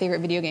one of my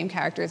favorite video game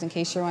characters, in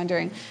case you're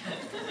wondering.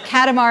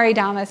 Katamari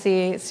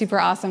Damacy, super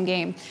awesome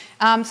game.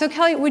 So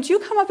Kelly, would you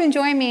come up and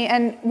join me?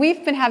 And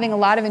we've been having a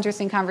lot of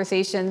interesting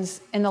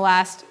conversations in the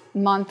last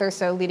month or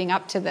so leading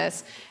up to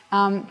this.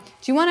 Do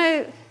you want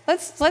to,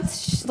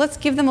 let's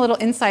give them a little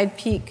inside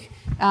peek.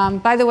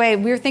 By the way,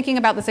 we're thinking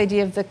about this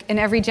idea of in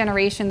every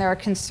generation there are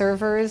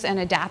conservers and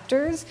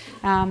adapters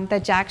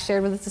that Jack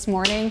shared with us this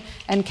morning.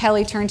 And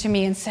Kelly turned to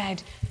me and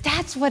said,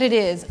 "That's what it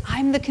is.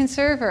 I'm the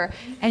conserver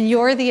and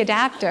you're the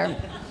adapter."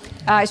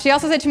 She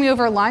also said to me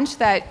over lunch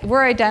that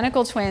we're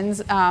identical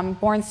twins,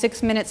 born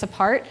 6 minutes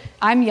apart.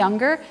 I'm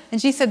younger.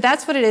 And she said,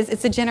 "That's what it is.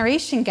 It's a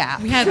generation gap."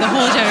 We had the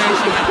whole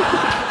generation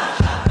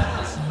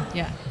gap.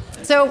 Yeah.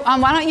 So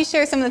why don't you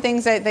share some of the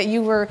things that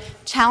you were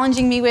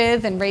challenging me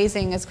with and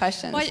raising as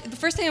questions? Well, the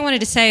first thing I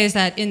wanted to say is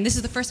that this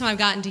is the first time I've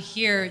gotten to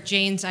hear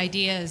Jane's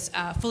ideas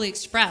fully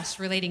expressed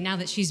relating now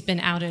that she's been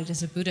outed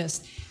as a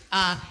Buddhist.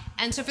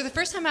 And so for the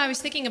first time I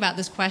was thinking about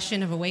this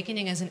question of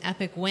awakening as an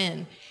epic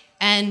win.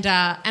 And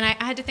I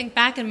had to think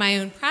back in my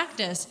own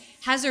practice.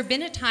 Has there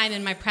been a time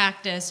in my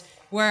practice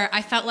where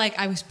I felt like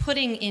I was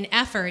putting in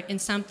effort in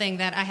something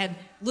that I had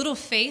little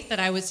faith that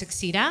I would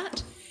succeed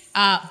at?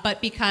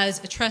 But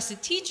because a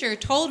trusted teacher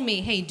told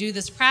me, hey, do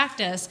this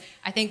practice,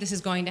 I think this is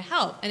going to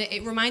help. And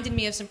it reminded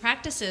me of some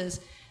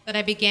practices that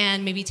I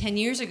began maybe 10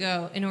 years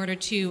ago in order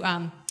to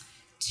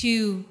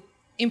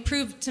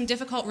improve some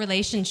difficult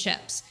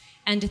relationships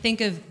and to think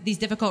of these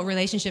difficult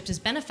relationships as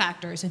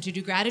benefactors and to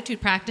do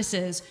gratitude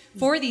practices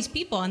for these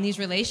people and these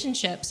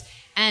relationships.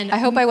 And I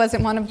hope I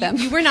wasn't one of them.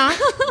 You were not.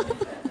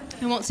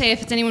 I won't say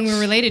if it's anyone we're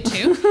related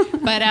to,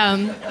 but...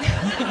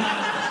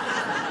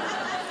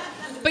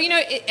 But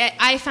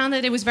I found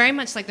that it was very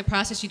much like the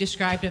process you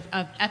described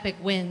of epic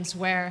wins,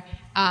 where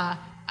a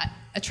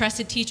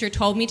trusted teacher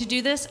told me to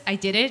do this. I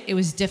did it. It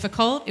was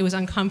difficult. It was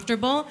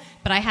uncomfortable,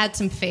 but I had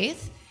some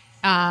faith.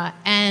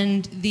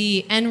 And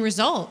the end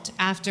result,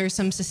 after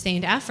some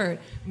sustained effort,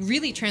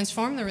 really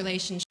transformed the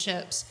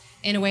relationships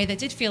in a way that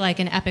did feel like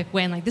an epic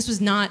win. Like this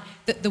was not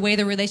the way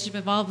the relationship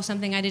evolved was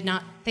something I did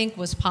not think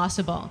was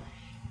possible.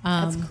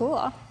 That's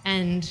cool.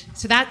 And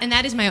so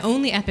that is my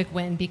only epic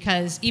win,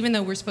 because even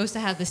though we're supposed to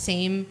have the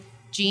same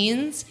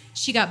genes,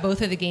 she got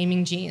both of the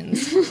gaming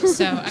genes.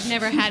 So I've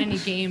never had any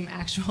game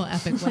actual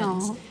epic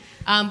wins.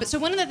 But so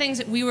one of the things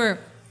that we were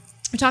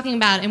we're talking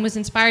about, and was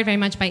inspired very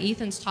much by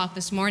Ethan's talk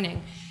this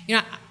morning. You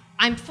know,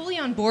 I'm fully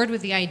on board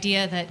with the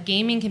idea that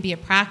gaming can be a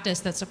practice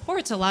that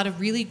supports a lot of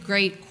really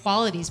great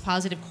qualities,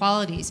 positive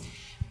qualities.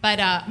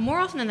 But more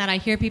often than that, I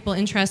hear people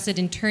interested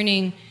in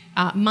turning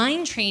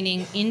mind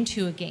training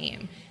into a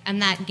game,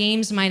 and that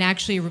games might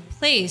actually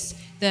replace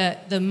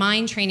the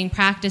mind training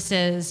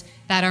practices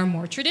that are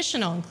more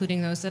traditional,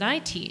 including those that I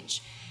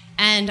teach.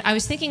 And I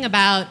was thinking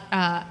about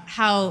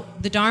how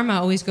the Dharma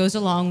always goes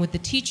along with the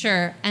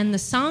teacher and the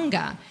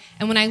Sangha.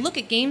 And when I look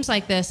at games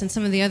like this and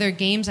some of the other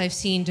games I've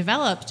seen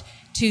developed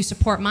to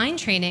support mind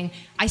training,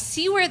 I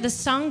see where the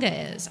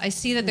Sangha is. I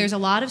see that there's a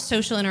lot of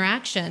social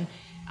interaction.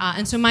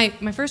 And so my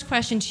first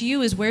question to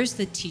you is, where's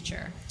the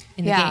teacher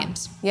in the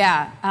games?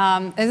 Yeah,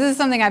 this is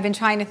something I've been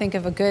trying to think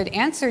of a good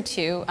answer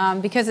to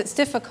because it's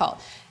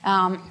difficult.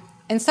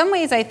 In some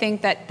ways, I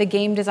think that the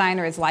game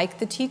designer is like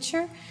the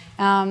teacher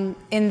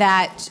in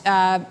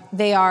that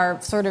they are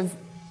sort of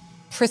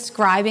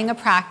prescribing a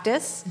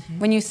practice.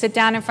 When you sit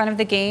down in front of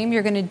the game,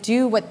 you're going to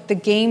do what the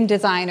game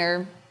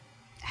designer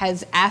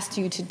has asked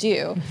you to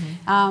do.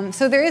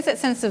 So there is that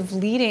sense of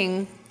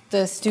leading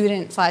the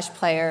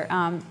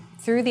student/player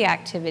through the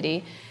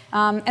activity.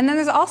 And then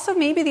there's also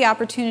maybe the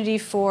opportunity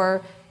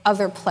for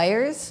other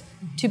players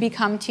to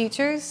become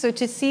teachers. So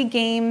to see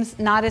games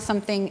not as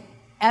something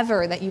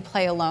ever that you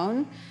play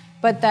alone,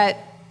 but that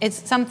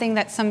it's something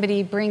that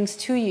somebody brings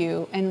to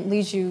you and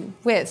leads you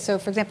with. So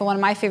for example, one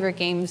of my favorite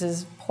games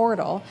is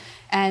Portal,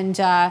 and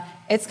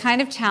it's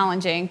kind of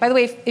challenging. By the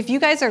way, if you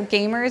guys are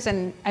gamers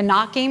and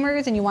not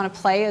gamers and you want to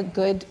play a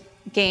good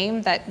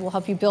game that will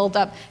help you build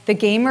up the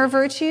gamer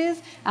virtues,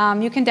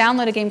 you can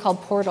download a game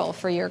called Portal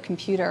for your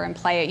computer and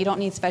play it. You don't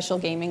need special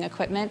gaming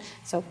equipment,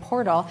 so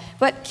Portal.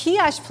 But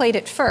Kiyosh played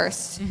it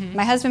first.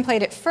 My husband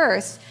played it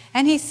first,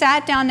 and he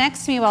sat down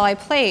next to me while I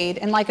played,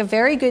 and like a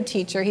very good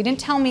teacher, he didn't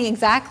tell me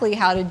exactly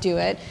how to do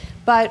it,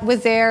 but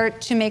was there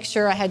to make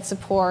sure I had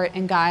support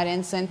and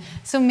guidance. And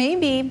so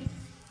maybe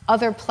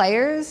other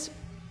players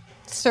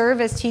serve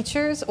as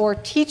teachers, or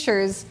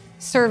teachers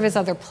serve as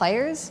other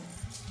players.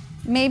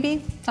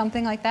 Maybe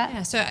something like that.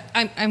 Yeah. So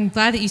I'm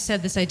glad that you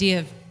said this idea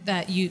of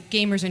that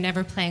gamers are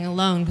never playing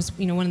alone, because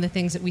one of the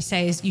things that we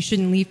say is you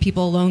shouldn't leave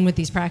people alone with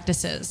these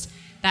practices.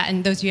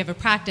 And those of you who have a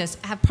practice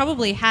have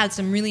probably had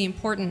some really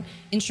important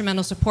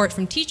instrumental support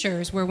from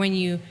teachers, where when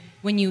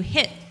you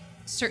hit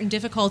certain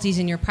difficulties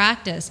in your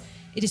practice,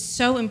 it is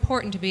so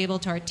important to be able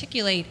to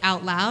articulate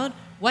out loud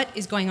what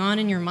is going on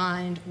in your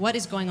mind, what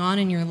is going on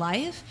in your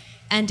life,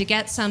 and to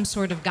get some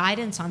sort of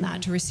guidance on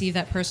that, to receive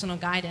that personal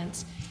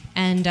guidance.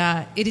 And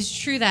it is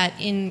true that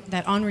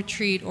on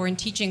retreat or in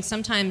teaching,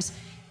 sometimes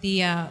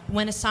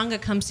when a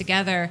Sangha comes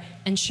together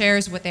and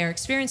shares what they're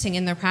experiencing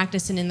in their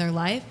practice and in their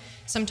life,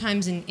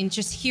 sometimes in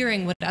just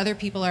hearing what other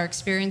people are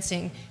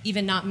experiencing,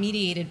 even not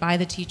mediated by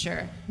the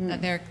teacher,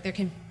 that there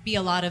can be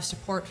a lot of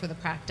support for the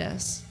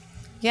practice.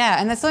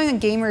 Yeah, and that's something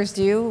that gamers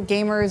do.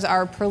 Gamers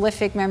are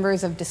prolific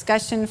members of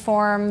discussion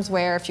forums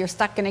where if you're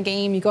stuck in a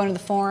game, you go into the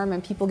forum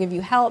and people give you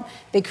help.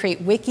 They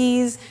create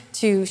wikis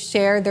to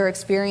share their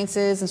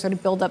experiences and sort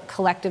of build up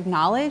collective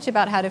knowledge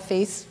about how to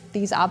face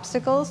these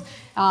obstacles.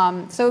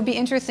 So it would be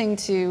interesting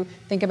to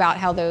think about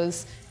how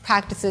those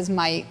practices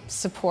might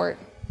support.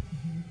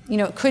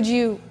 Could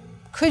you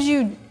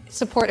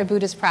support a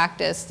Buddhist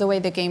practice the way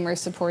that gamers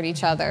support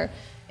each other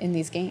in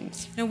these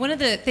games? Now, one of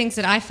the things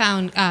that I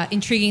found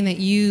intriguing that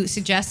you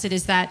suggested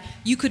is that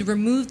you could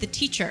remove the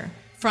teacher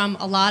from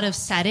a lot of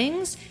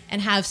settings and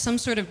have some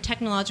sort of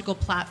technological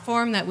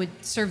platform that would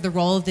serve the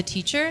role of the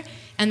teacher,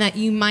 and that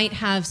you might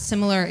have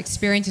similar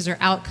experiences or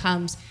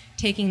outcomes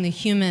taking the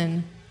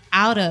human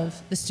out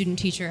of the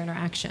student-teacher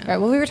interaction. Right.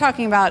 Well, we were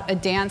talking about a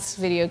dance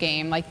video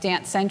game like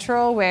Dance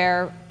Central,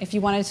 where if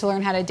you wanted to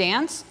learn how to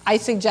dance, I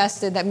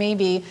suggested that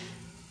maybe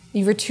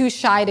you were too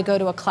shy to go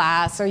to a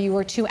class, or you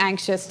were too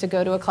anxious to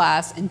go to a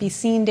class and be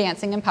seen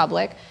dancing in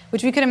public,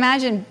 which we could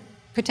imagine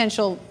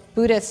potential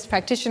Buddhist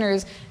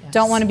practitioners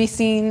don't want to be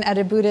seen at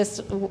a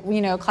Buddhist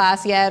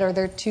class yet, or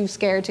they're too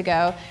scared to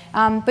go.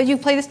 But you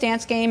play this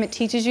dance game, it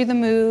teaches you the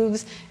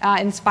moves,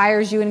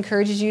 inspires you,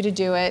 encourages you to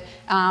do it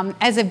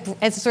as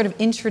a sort of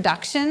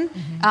introduction.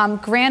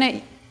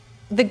 Granted,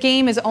 the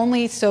game is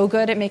only so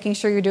good at making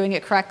sure you're doing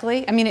it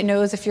correctly. I mean, it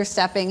knows if you're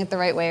stepping at the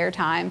right way or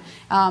time,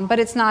 but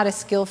it's not a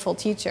skillful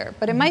teacher.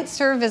 But it might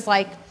serve as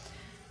like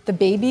the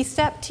baby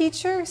step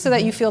teacher, so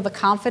that you feel the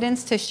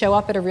confidence to show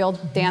up at a real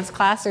dance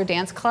class or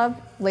dance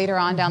club later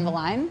on down the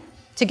line,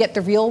 to get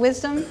the real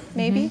wisdom,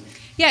 maybe.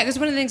 Yeah, because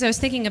one of the things I was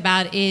thinking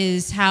about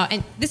is how,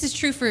 and this is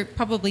true for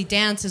probably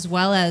dance as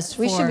well as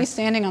for... We should be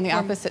standing on the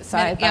opposite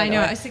side, Yeah, I know.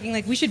 I was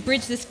thinking, we should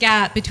bridge this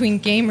gap between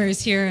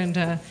gamers here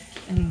and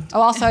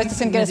also, I was just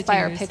going to get us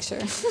by our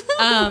picture.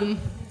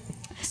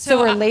 So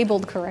we're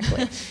labeled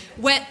correctly.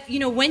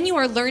 When you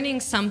are learning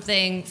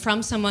something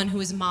from someone who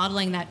is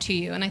modeling that to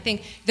you, and I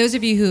think those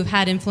of you who have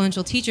had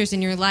influential teachers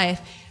in your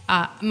life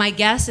My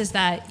guess is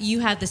that you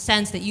have the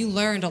sense that you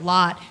learned a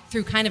lot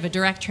through kind of a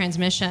direct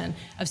transmission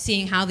of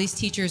seeing how these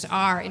teachers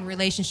are in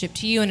relationship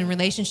to you and in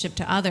relationship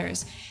to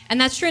others.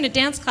 And that's true in a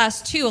dance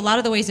class too. A lot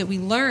of the ways that we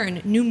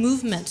learn new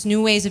movements,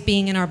 new ways of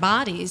being in our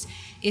bodies,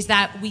 is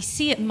that we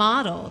see it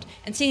modeled,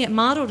 and seeing it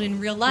modeled in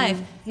real life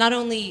not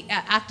only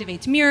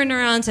activates mirror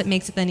neurons, it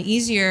makes it then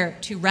easier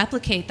to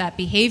replicate that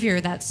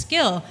behavior, that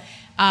skill,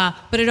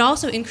 but it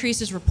also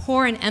increases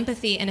rapport and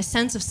empathy and a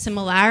sense of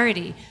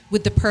similarity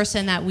with the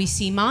person that we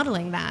see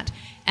modeling that.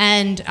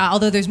 And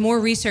although there's more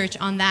research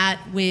on that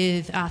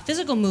with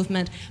physical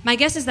movement, my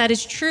guess is that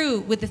is true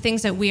with the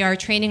things that we are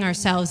training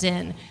ourselves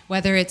in,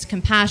 whether it's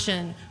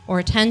compassion or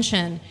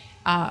attention,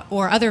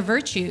 or other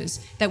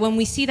virtues, that when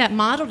we see that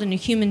modeled in a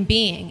human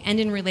being and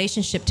in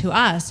relationship to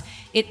us,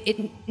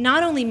 it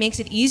not only makes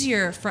it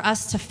easier for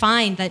us to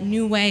find that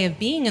new way of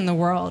being in the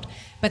world,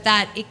 but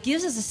that it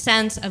gives us a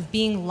sense of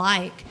being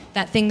like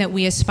that thing that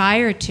we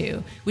aspire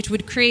to, which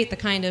would create the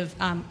kind of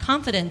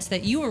confidence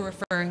that you were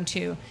referring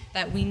to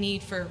that we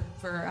need for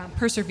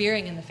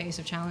persevering in the face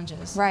of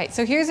challenges. Right.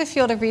 So here's a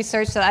field of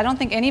research that I don't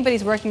think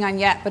anybody's working on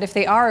yet, but if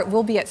they are, it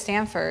will be at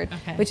Stanford,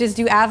 which is,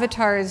 do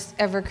avatars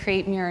ever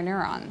create mirror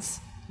neurons?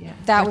 Yeah,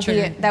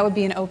 that would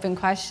be an open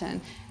question.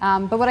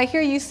 But what I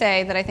hear you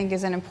say that I think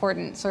is an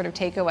important sort of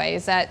takeaway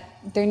is that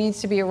there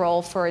needs to be a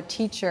role for a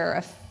teacher,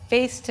 a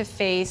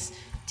face-to-face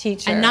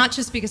teacher. And not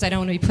just because I don't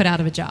want to be put out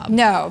of a job.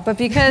 No, but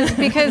because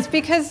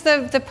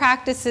the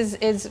practice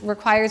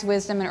requires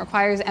wisdom and it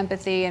requires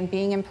empathy, and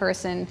being in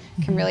person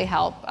can really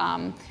help.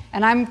 And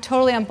I'm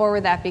totally on board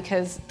with that,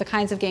 because the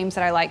kinds of games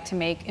that I like to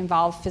make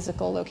involve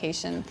physical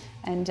location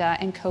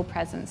and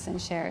co-presence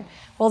and shared.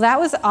 Well, that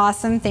was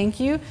awesome.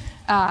 Thank you.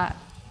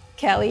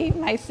 Kelly,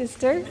 my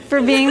sister,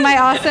 for being my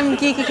awesome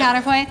geeky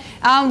counterpoint.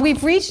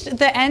 We've reached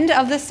the end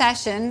of the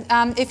session.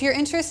 If you're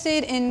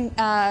interested in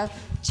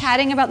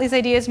chatting about these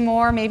ideas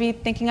more, maybe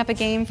thinking up a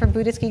game for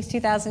Buddhist Geeks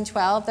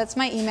 2012, that's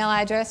my email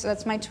address, or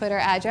that's my Twitter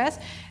address.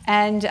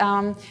 And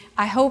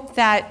I hope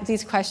that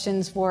these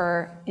questions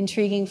were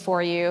intriguing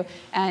for you.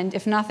 And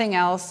if nothing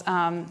else,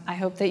 I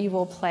hope that you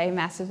will play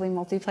massively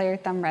multiplayer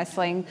thumb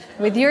wrestling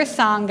with your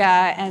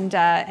Sangha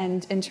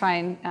and try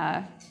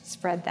and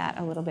spread that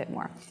a little bit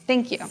more.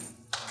 Thank you.